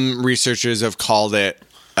 Some researchers have called it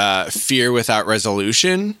fear without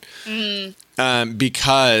resolution.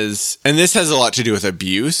 Because, and this has a lot to do with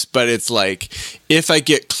abuse, but it's like, if I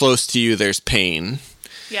get close to you, there's pain.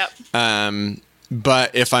 Yep.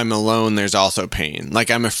 But if I'm alone, there's also pain.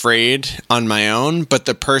 Like I'm afraid on my own, but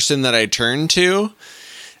the person that I turn to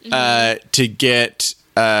get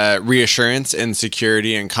reassurance and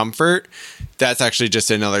security and comfort, that's actually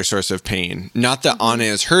just another source of pain. Not that Anna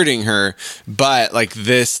is hurting her, but like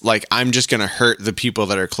this, like I'm just going to hurt the people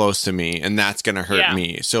that are close to me, and that's going to hurt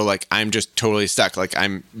me. So like I'm just totally stuck. Like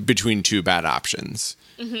I'm between two bad options.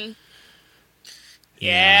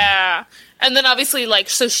 Yeah. And then obviously, like,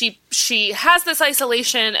 so she has this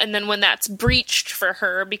isolation, and then when that's breached for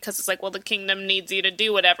her, because it's like, well, the kingdom needs you to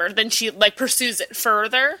do whatever, then she, like, pursues it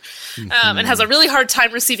further, and has a really hard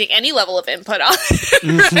time receiving any level of input on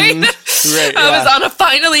it, right? Right, As Anna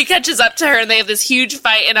finally catches up to her, and they have this huge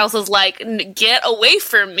fight, and Elsa's like, get away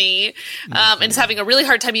from me, and is having a really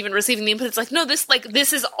hard time even receiving the input. It's like, no, this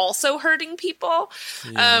is also hurting people,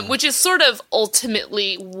 which is sort of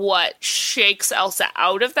ultimately what shakes Elsa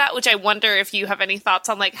out of that, which I wonder if you have any thoughts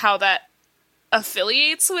on like how that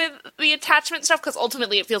affiliates with the attachment stuff, because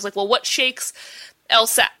ultimately it feels like, well, what shakes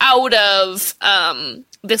Elsa out of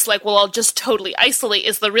this, like, well, I'll just totally isolate,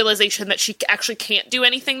 is the realization that she actually can't do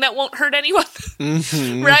anything that won't hurt anyone.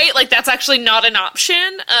 Right? Like, that's actually not an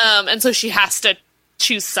option. And so she has to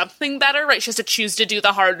choose something better, right? She has to choose to do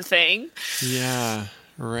the hard thing. Yeah.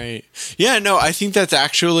 Right. Yeah, no, I think that's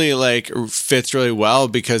actually like fits really well,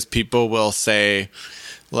 because people will say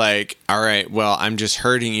like, all right, well, I'm just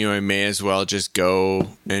hurting you. I may as well just go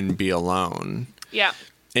and be alone. Yeah.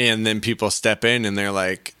 And then people step in and they're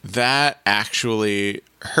like, that actually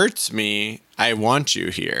hurts me. I want you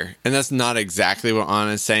here. And that's not exactly what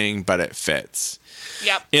Anna's saying, but it fits.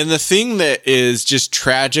 Yep. And the thing that is just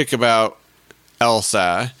tragic about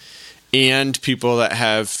Elsa and people that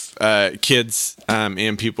have kids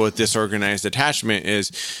and people with disorganized attachment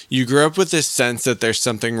is you grew up with this sense that there's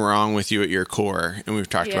something wrong with you at your core. And we've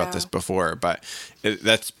talked about this before, but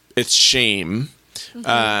it's shame. And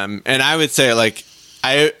I would say, like,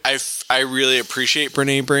 I really appreciate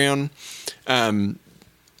Brene Brown. And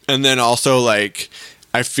then also, like,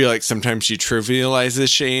 I feel like sometimes she trivializes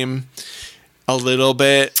shame a little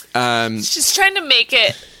bit. She's trying to make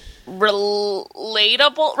it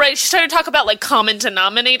relatable, right? She's trying to talk about, like, common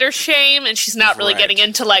denominator shame, and she's not really getting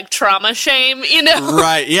into, like, trauma shame, you know?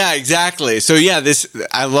 Right. Yeah, exactly. So yeah,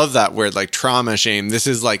 I love that word, like trauma shame. This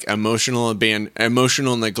is like emotional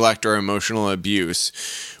neglect or emotional abuse,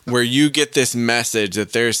 where you get this message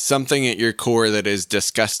that there's something at your core that is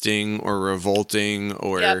disgusting or revolting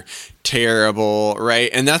or terrible, right?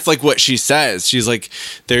 And that's like what she says. She's like,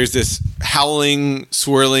 there's this howling,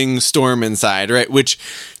 swirling storm inside, right? Which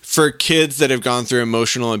for kids that have gone through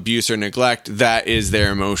emotional abuse or neglect, that is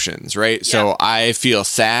their emotions, right? Yeah. So I feel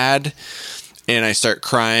sad and I start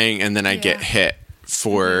crying, and then I get hit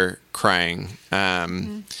for crying.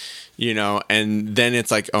 You know, and then it's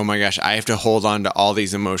like, oh my gosh, I have to hold on to all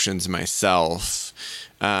these emotions myself.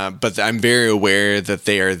 But I'm very aware that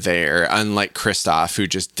they are there, unlike Kristoff, who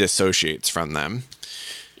just dissociates from them.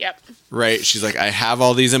 Yep. Right? She's like, I have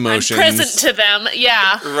all these emotions. I'm present to them,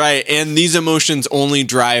 yeah. Right, and these emotions only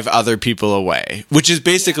drive other people away, which is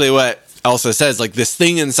basically what Elsa says. Like, this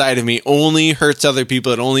thing inside of me only hurts other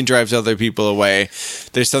people. It only drives other people away.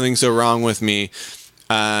 There's something so wrong with me.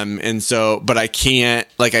 And so, but I can't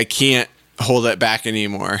hold it back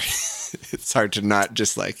anymore. It's hard to not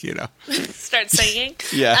just, like, you know, start singing.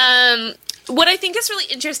 Yeah. What I think is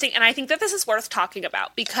really interesting, and I think that this is worth talking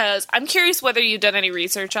about, because I'm curious whether you've done any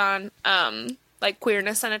research on, like,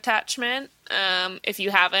 queerness and attachment. If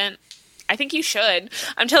you haven't, I think you should.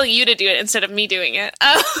 I'm telling you to do it instead of me doing it.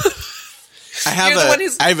 I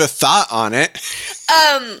have a thought on it.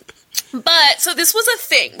 But, so this was a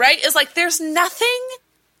thing, right? Is like, there's nothing.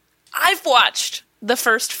 I've watched the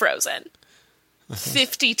first Frozen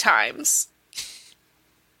 50 times.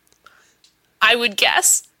 I would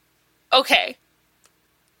guess. Okay.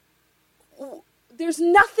 There's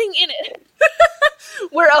nothing in it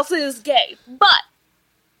where Elsa is gay. But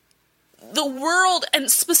the world,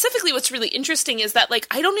 and specifically what's really interesting is that, like,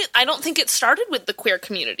 I don't think it started with the queer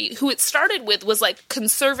community. Who it started with was, like,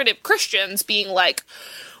 conservative Christians being like,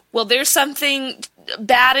 well, there's something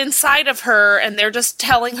bad inside of her, and they're just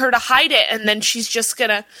telling her to hide it, and then she's just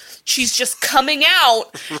coming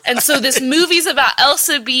out. And so this movie's about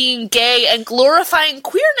Elsa being gay and glorifying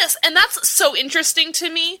queerness, and that's so interesting to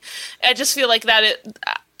me. I just feel like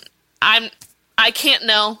I can't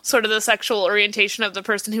know sort of the sexual orientation of the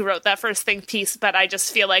person who wrote that first think piece, but I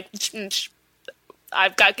just feel like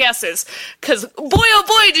I've got guesses, because boy, oh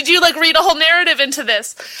boy, did you, like, read a whole narrative into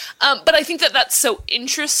this. But I think that that's so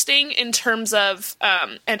interesting in terms of,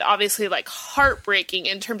 and obviously, like, heartbreaking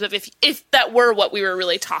in terms of if that were what we were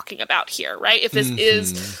really talking about here, right? If this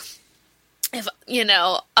is, if, you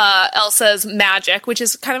know, Elsa's magic, which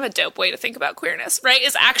is kind of a dope way to think about queerness, right,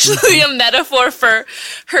 is actually a metaphor for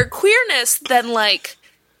her queerness, then, like,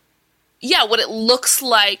 yeah, what it looks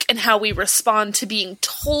like and how we respond to being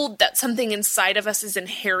told that something inside of us is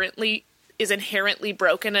inherently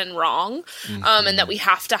broken and wrong, and that we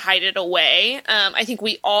have to hide it away. I think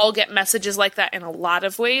we all get messages like that in a lot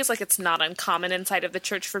of ways. Like, it's not uncommon inside of the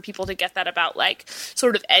church for people to get that about, like,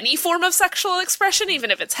 sort of any form of sexual expression, even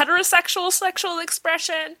if it's heterosexual sexual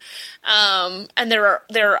expression. And there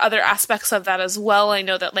are other aspects of that as well. I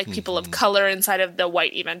know that, like, people of color inside of the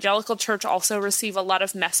white evangelical church also receive a lot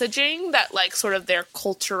of messaging that, like, sort of their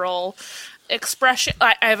cultural expression.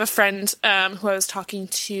 I have a friend who I was talking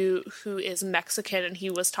to who is Mexican, and he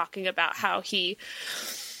was talking about how he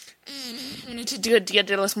wanted to do a Dia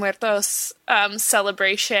de los Muertos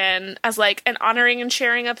celebration as like an honoring and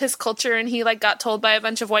sharing of his culture, and he like got told by a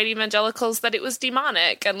bunch of white evangelicals that it was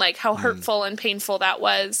demonic and like how hurtful and painful that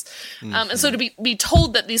was. And so to be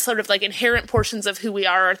told that these sort of like inherent portions of who we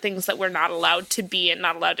are things that we're not allowed to be and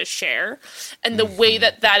not allowed to share, and the way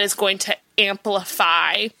that that is going to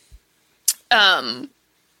amplify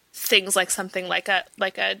things like something like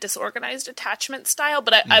a disorganized attachment style.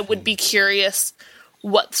 But I would be curious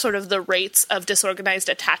what sort of the rates of disorganized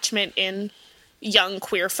attachment in young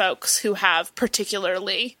queer folks who have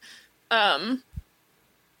particularly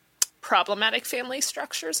problematic family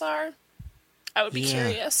structures are. I would be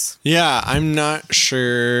curious. Yeah, I'm not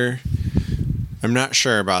sure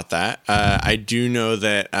about that. I do know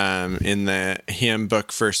that in the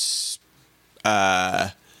handbook for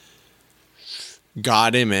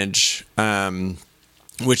God image,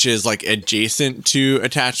 which is like adjacent to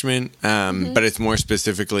attachment, but it's more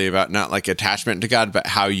specifically about not like attachment to God, but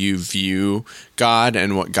how you view God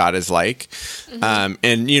and what God is like.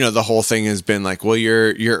 And, you know, the whole thing has been like, well,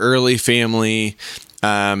 your early family,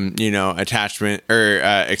 you know, attachment or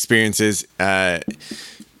experiences,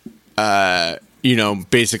 you know,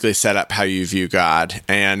 basically set up how you view God.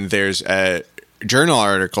 And there's a journal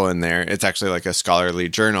article in there. It's actually like a scholarly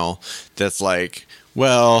journal that's like,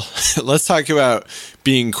 well, let's talk about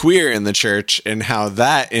being queer in the church and how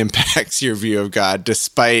that impacts your view of God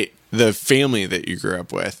despite the family that you grew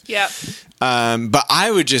up with. Yeah. But I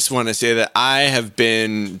would just want to say that I have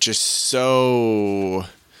been just so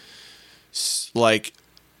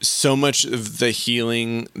much of the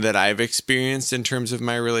healing that I've experienced in terms of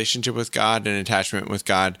my relationship with God and attachment with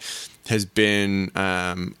God has been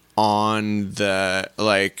on the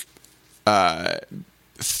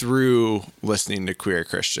through listening to queer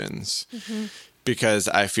Christians, because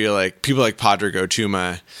I feel like people like Padre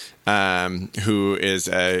Gotuma, who is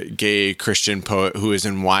a gay Christian poet who is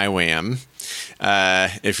in YWAM.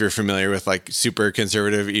 If you're familiar with like super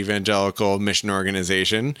conservative evangelical mission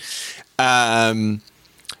organization,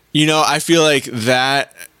 you know, I feel like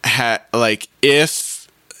that I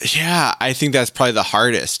think that's probably the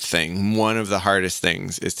hardest thing. One of the hardest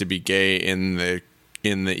things is to be gay in the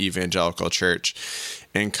evangelical church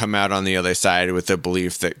and come out on the other side with the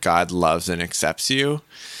belief that God loves and accepts you.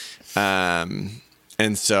 And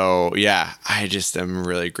so, yeah, I just am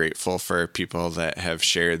really grateful for people that have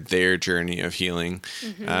shared their journey of healing.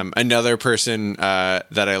 Another person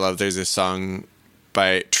that I love, there's a song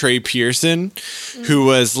by Trey Pearson, who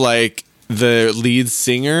was like the lead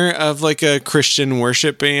singer of like a Christian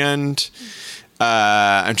worship band.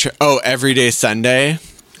 Everyday Sunday.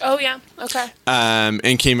 Oh, yeah. Okay.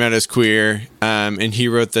 And came out as queer. And he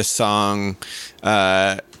wrote this song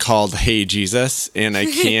called Hey Jesus. And I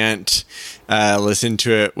can't listen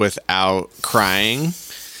to it without crying.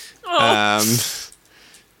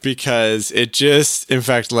 Because it just, in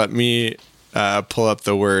fact, let me pull up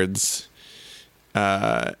the words.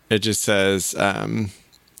 It just says,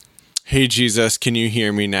 Hey Jesus, can you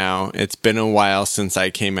hear me now? It's been a while since I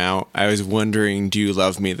came out. I was wondering, do you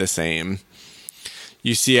love me the same?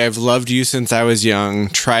 You see, I've loved you since I was young,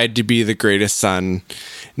 tried to be the greatest son.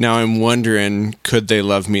 Now I'm wondering, could they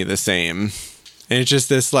love me the same? And it's just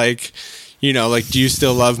this like, you know, like, do you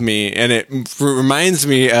still love me? And it reminds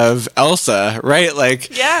me of Elsa, right?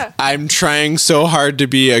 Like, yeah. I'm trying so hard to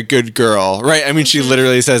be a good girl, right? I mean, she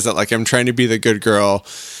literally says that, like, I'm trying to be the good girl,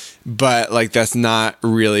 but like, that's not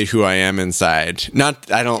really who I am inside.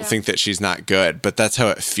 I don't think that she's not good, but that's how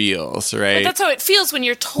it feels, right? But that's how it feels when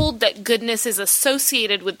you're told that goodness is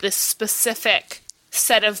associated with this specific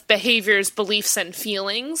set of behaviors, beliefs, and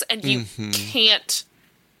feelings, and you can't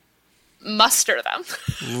muster them.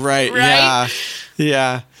 Right. Right?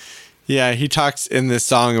 Yeah. He talks in this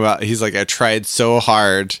song about, he's like, I tried so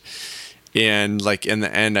hard, and like in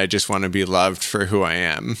the end, I just want to be loved for who I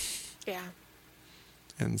am. Yeah.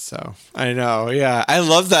 And so I know, yeah, I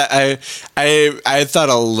love that. I thought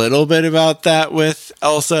a little bit about that with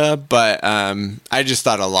Elsa, but I just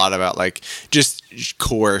thought a lot about like just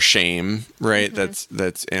core shame, right? That's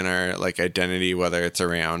in our like identity, whether it's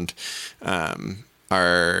around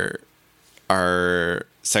our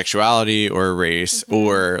sexuality or race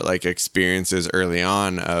or like experiences early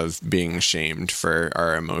on of being shamed for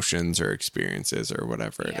our emotions or experiences or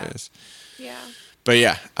whatever it is. Yeah. But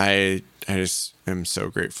yeah, I just am so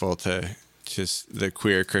grateful to just the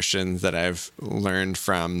queer Christians that I've learned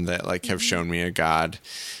from that like have shown me a God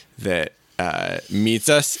that meets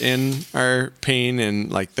us in our pain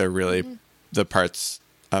and like the parts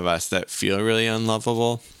of us that feel really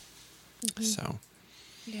unlovable. So,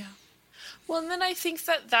 yeah. Well, and then I think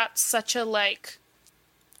that that's such a like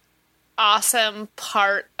awesome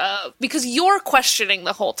part of, because you're questioning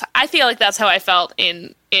the whole time. I feel like that's how I felt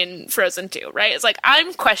in Frozen 2, right? It's like,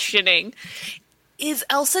 I'm questioning, is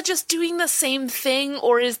Elsa just doing the same thing,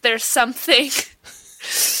 or is there something?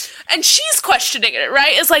 And she's questioning it,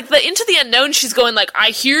 right? It's like the Into the Unknown, she's going like,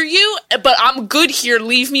 I hear you, but I'm good here,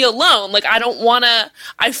 leave me alone. Like, I don't want to,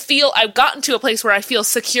 I've gotten to a place where I feel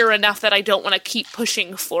secure enough that I don't want to keep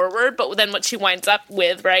pushing forward. But then what she winds up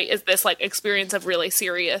with, right, is this like experience of really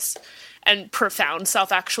serious and profound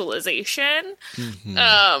self-actualization,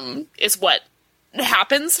 is what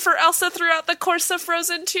happens for Elsa throughout the course of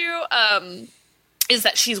Frozen 2. Is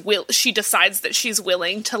that she decides that she's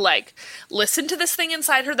willing to, like, listen to this thing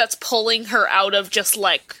inside her that's pulling her out of just,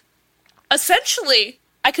 like, essentially,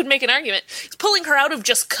 I could make an argument, it's pulling her out of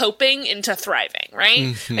just coping into thriving, right?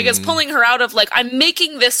 Mm-hmm. Like, it's pulling her out of, like, I'm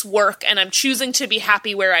making this work and I'm choosing to be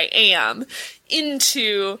happy where I am,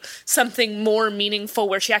 into something more meaningful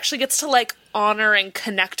where she actually gets to, like, honor and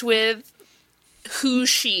connect with who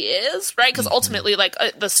she is, right? Because ultimately, like,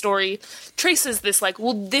 the story traces this, like,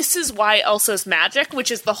 well, this is why Elsa's magic, which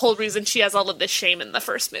is the whole reason she has all of this shame in the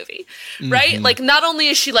first movie, right? Like, not only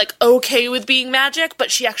is she, like, okay with being magic, but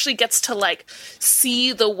she actually gets to, like,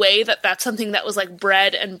 see the way that that's something that was, like,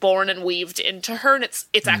 bred and born and weaved into her, and it's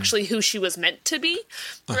actually who she was meant to be,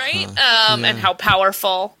 right? And how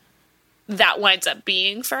powerful that winds up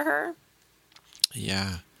being for her.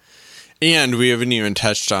 Yeah. And we haven't even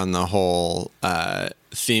touched on the whole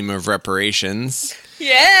theme of reparations.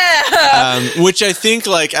 Yeah. Which I think,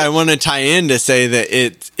 like, I want to tie in to say that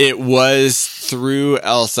it was through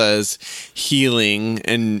Elsa's healing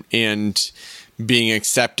and being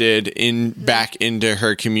accepted back into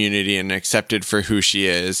her community and accepted for who she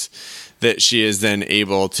is, that she is then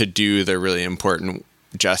able to do the really important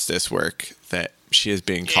justice work that she is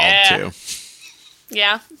being called to.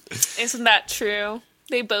 Yeah. Isn't that true?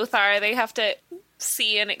 They both are. They have to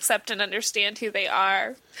see and accept and understand who they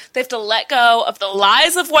are. They have to let go of the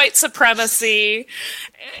lies of white supremacy.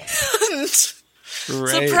 And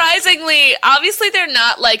surprisingly, obviously they're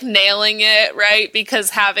not, like, nailing it, right? Because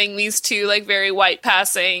having these two, like, very white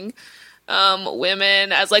passing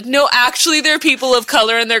women as, like, no, actually they're people of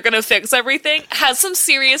color and they're going to fix everything, has some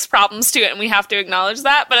serious problems to it, and we have to acknowledge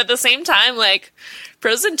that. But at the same time, like,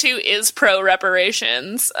 Frozen 2 is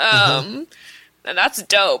pro-reparations. And that's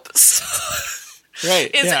dope. Right.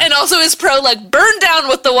 And also is pro, like, burn down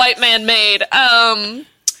what the white man made. And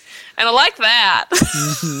I like that.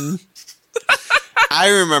 I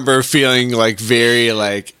remember feeling, like, very,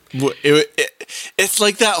 like, it's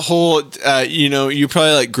like that whole, you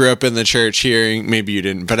probably, like, grew up in the church hearing, maybe you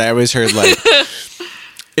didn't, but I always heard, like,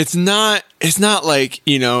 it's not like,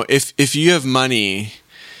 if you have money,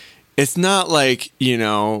 it's not like,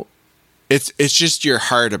 it's just your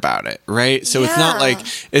heart about it, right? So it's not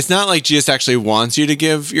like Jesus actually wants you to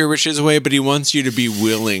give your riches away, but he wants you to be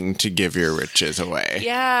willing to give your riches away.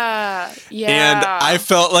 Yeah. And I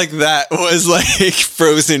felt like that was like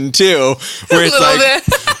Frozen 2, where it's like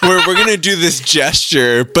we're gonna do this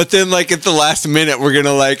gesture, but then, like, at the last minute we're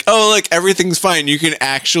gonna, like, oh, like, everything's fine. You can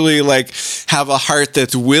actually, like, have a heart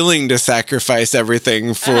that's willing to sacrifice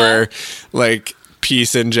everything for like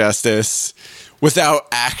peace and justice. Without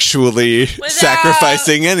actually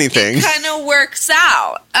sacrificing anything. It kind of works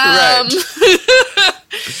out. Right.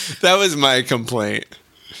 That was my complaint.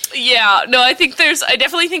 Yeah, no, I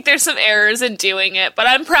definitely think there's some errors in doing it, but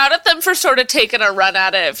I'm proud of them for sort of taking a run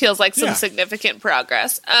at it. It feels like some significant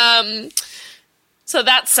progress. So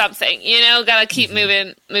that's something, gotta keep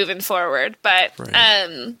moving forward. But,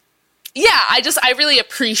 I really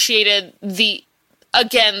appreciated the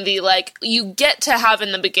like, you get to have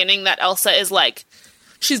in the beginning that Elsa is, like,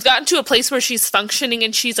 she's gotten to a place where she's functioning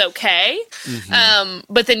and she's okay.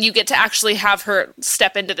 But then you get to actually have her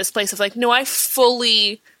step into this place of, like, no, I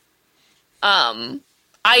fully, I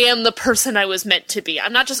am the person I was meant to be.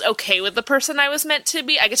 I'm not just okay with the person I was meant to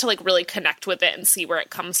be. I get to, like, really connect with it and see where it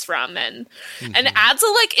comes from, and adds a,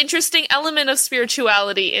 like, interesting element of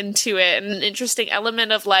spirituality into it, and an interesting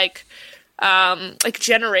element of, like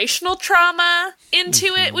generational trauma into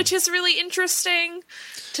it, which is really interesting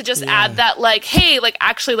to just add that, like, hey, like,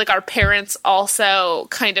 actually, like, our parents also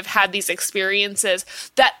kind of had these experiences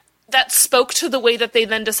that spoke to the way that they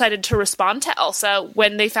then decided to respond to Elsa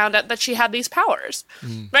when they found out that she had these powers,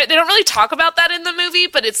 right? They don't really talk about that in the movie,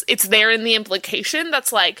 but it's there in the implication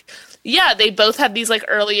that's, like, yeah, they both had these, like,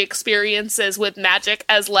 early experiences with magic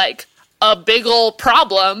as, like, a big old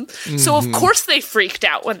problem. So of course they freaked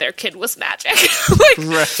out when their kid was magic. Like,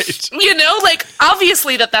 right. Like,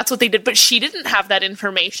 obviously that's what they did, but she didn't have that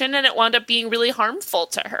information and it wound up being really harmful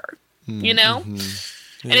to her,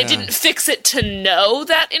 And it didn't fix it to know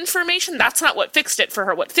that information. That's not what fixed it for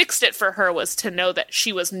her. What fixed it for her was to know that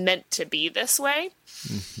she was meant to be this way.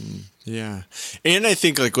 Mm-hmm. Yeah. And I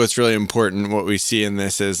think like what's really important, what we see in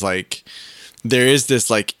this is like, there is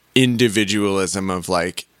this like individualism of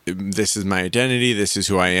like, this is my identity, this is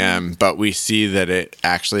who I am. But we see that it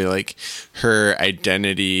actually like her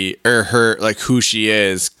identity or her, like who she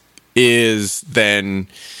is then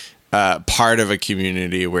part of a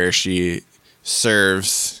community where she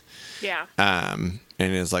serves, and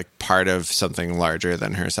is like part of something larger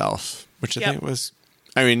than herself, which I think was,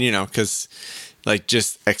 I mean, you know, because like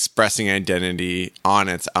just expressing identity on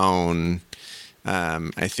its own,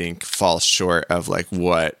 I think falls short of like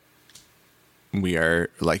what we are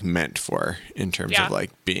like meant for in terms of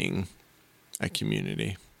like being a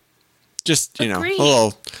community. Just, you know,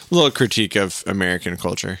 a little critique of American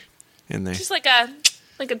culture in there. Just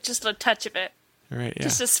just a touch of it. All right, yeah.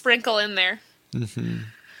 Just a sprinkle in there. Mm-hmm.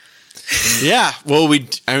 Yeah, well, we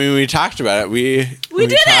talked about it. We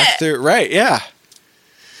did talked it. Through, right? Yeah.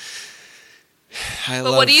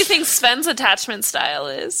 But what do you think Sven's attachment style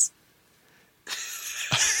is?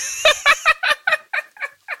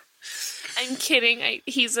 I'm kidding.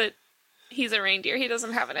 He's a reindeer. He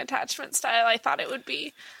doesn't have an attachment style. I thought it would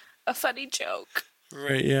be a funny joke.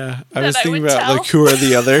 Right? Yeah. I was thinking about like who are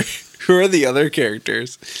the other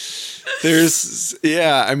characters. There's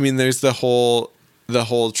there's the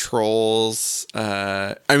whole trolls.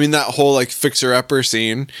 I mean that whole like fixer upper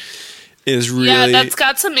scene is really that's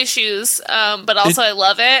got some issues. But also I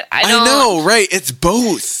love it. I know, right? It's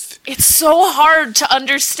both. It's so hard to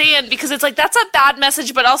understand because it's like that's a bad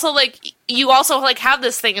message, but also like you also like have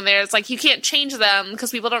this thing in there. It's like you can't change them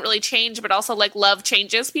because people don't really change, but also like love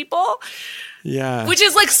changes people. Yeah, which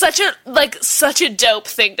is like such a dope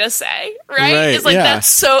thing to say, right? It's like that's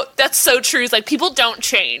so true. It's like people don't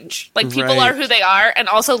change. Like people are who they are, and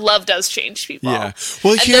also love does change people. Yeah,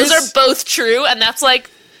 well, and those are both true, and that's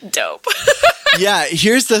like dope. Yeah,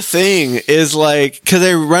 here's the thing is like, because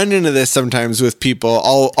I run into this sometimes with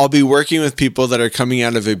people. I'll be working with people that are coming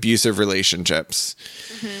out of abusive relationships,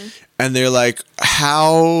 and they're like,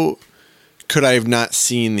 how could I have not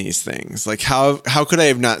seen these things? Like how could I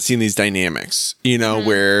have not seen these dynamics, you know,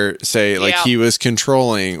 where say like he was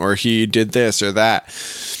controlling or he did this or that.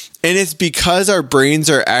 And it's because our brains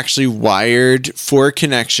are actually wired for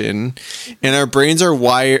connection, and our brains are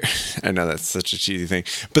wired. I know that's such a cheesy thing,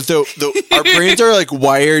 but our brains are like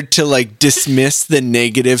wired to like dismiss the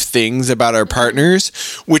negative things about our partners,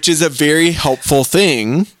 which is a very helpful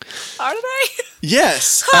thing. Are they?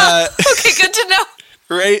 Yes. Okay, good to know.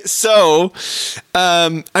 Right. So,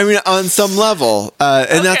 I mean, on some level,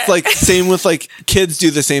 and that's like same with like kids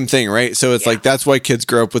do the same thing. Right. So it's like, that's why kids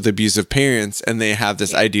grow up with abusive parents and they have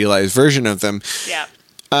this idealized version of them. Yeah.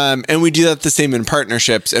 And we do that the same in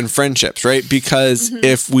partnerships and friendships. Right. Because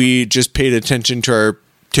if we just paid attention to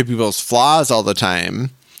people's flaws all the time,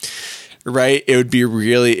 right, it would be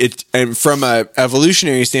really and from a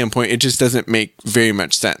evolutionary standpoint, it just doesn't make very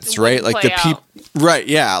much sense, right? Like the people, right?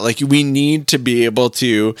 Yeah, like we need to be able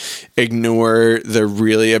to ignore the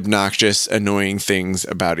really obnoxious, annoying things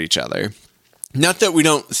about each other. Not that we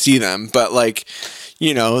don't see them, but like,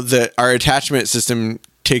 you know, that our attachment system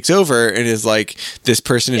takes over and is like, this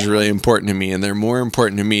person is really important to me, and they're more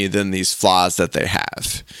important to me than these flaws that they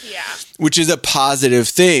have. Yeah. Which is a positive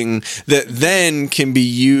thing that then can be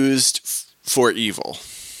used for evil.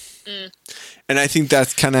 And I think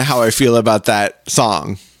that's kind of how I feel about that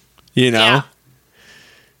song, you know?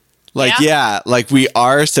 Like, like we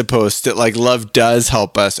are supposed to, like, love does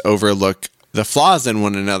help us overlook the flaws in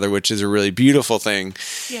one another, which is a really beautiful thing.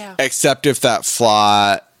 Yeah. Except if that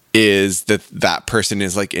flaw is that person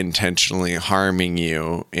is like intentionally harming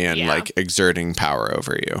you and like exerting power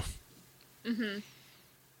over you.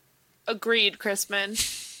 Agreed, Crispin.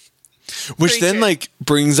 Which then like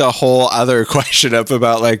brings a whole other question up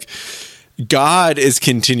about like God is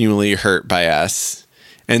continually hurt by us,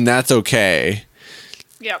 and that's okay.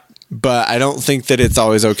 Yep. But I don't think that it's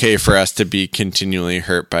always okay for us to be continually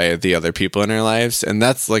hurt by the other people in our lives. And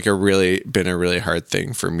that's like been a really hard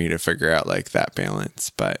thing for me to figure out, like that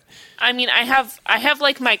balance. But I mean, I have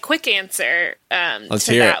like my quick answer to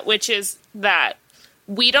that, which is that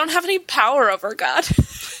we don't have any power over God.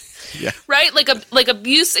 Yeah. Right? Like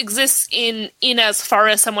abuse exists in as far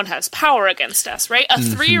as someone has power against us, right? A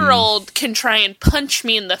 3-year-old can try and punch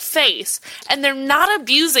me in the face, and they're not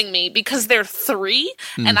abusing me because they're 3,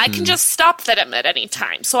 and I can just stop them at any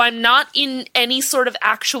time. So I'm not in any sort of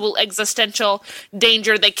actual existential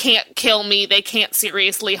danger. They can't kill me. They can't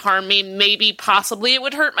seriously harm me. Maybe possibly it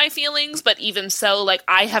would hurt my feelings, but even so, like,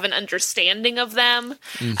 I have an understanding of them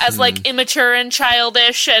as like immature and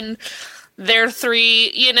childish, and they're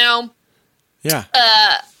 3, you know? Yeah.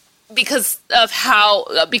 Because of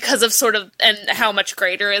sort of, and how much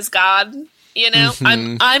greater is God, you know?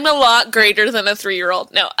 I'm a lot greater than a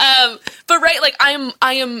 3-year-old. No. But right, like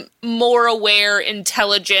I am more aware,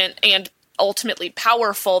 intelligent, and ultimately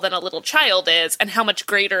powerful than a little child is, and how much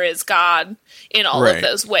greater is God in all of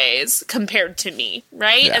those ways compared to me,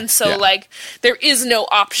 right? Yeah, and so like there is no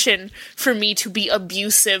option for me to be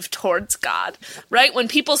abusive towards God, right? When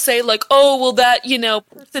people say like, oh, well, that, you know,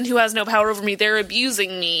 person who has no power over me, they're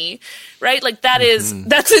abusing me, right? Like that is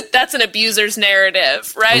that's an abuser's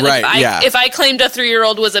narrative, right? Like if I claimed a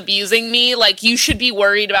 3-year-old was abusing me, like you should be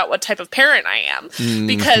worried about what type of parent I am,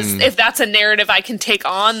 because if that's a narrative I can take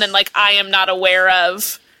on, then like I am not aware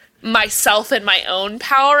of myself and my own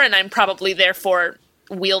power, and I'm probably therefore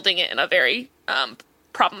wielding it in a very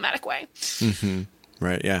problematic way.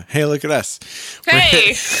 Right, yeah. Hey, look at us.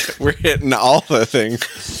 Hey! We're hitting all the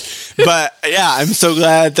things. But yeah, I'm so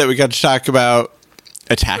glad that we got to talk about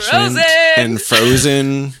attachment and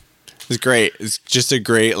Frozen. It was great. It's just a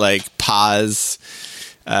great like pause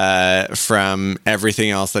from everything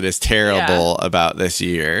else that is terrible about this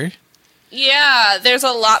year. Yeah, there's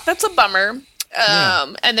a lot that's a bummer.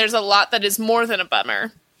 And there's a lot that is more than a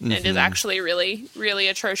bummer. It is actually really, really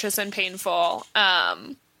atrocious and painful.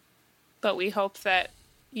 But we hope that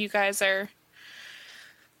you guys are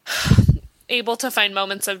able to find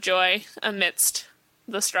moments of joy amidst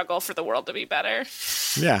the struggle for the world to be better.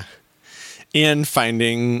 Yeah. And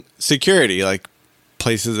finding security, like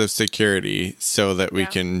places of security, so that we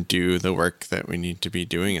can do the work that we need to be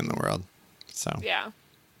doing in the world. So, yeah.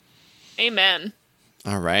 Amen.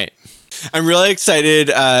 All right. I'm really excited.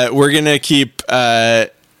 We're going to keep...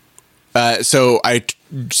 so I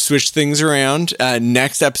switched things around.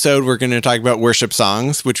 Next episode, we're going to talk about worship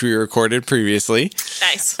songs, which we recorded previously.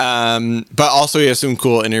 Nice. But also we have some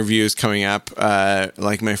cool interviews coming up,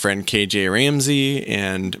 like my friend KJ Ramsey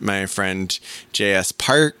and my friend JS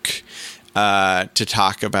Park, to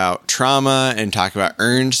talk about trauma and talk about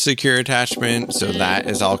earned secure attachment. So that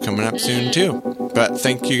is all coming up soon too. But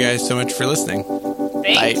thank you guys so much for listening.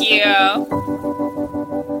 Thank you.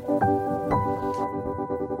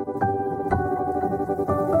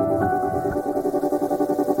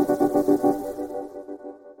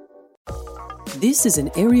 This is an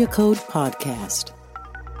Area Code Podcast.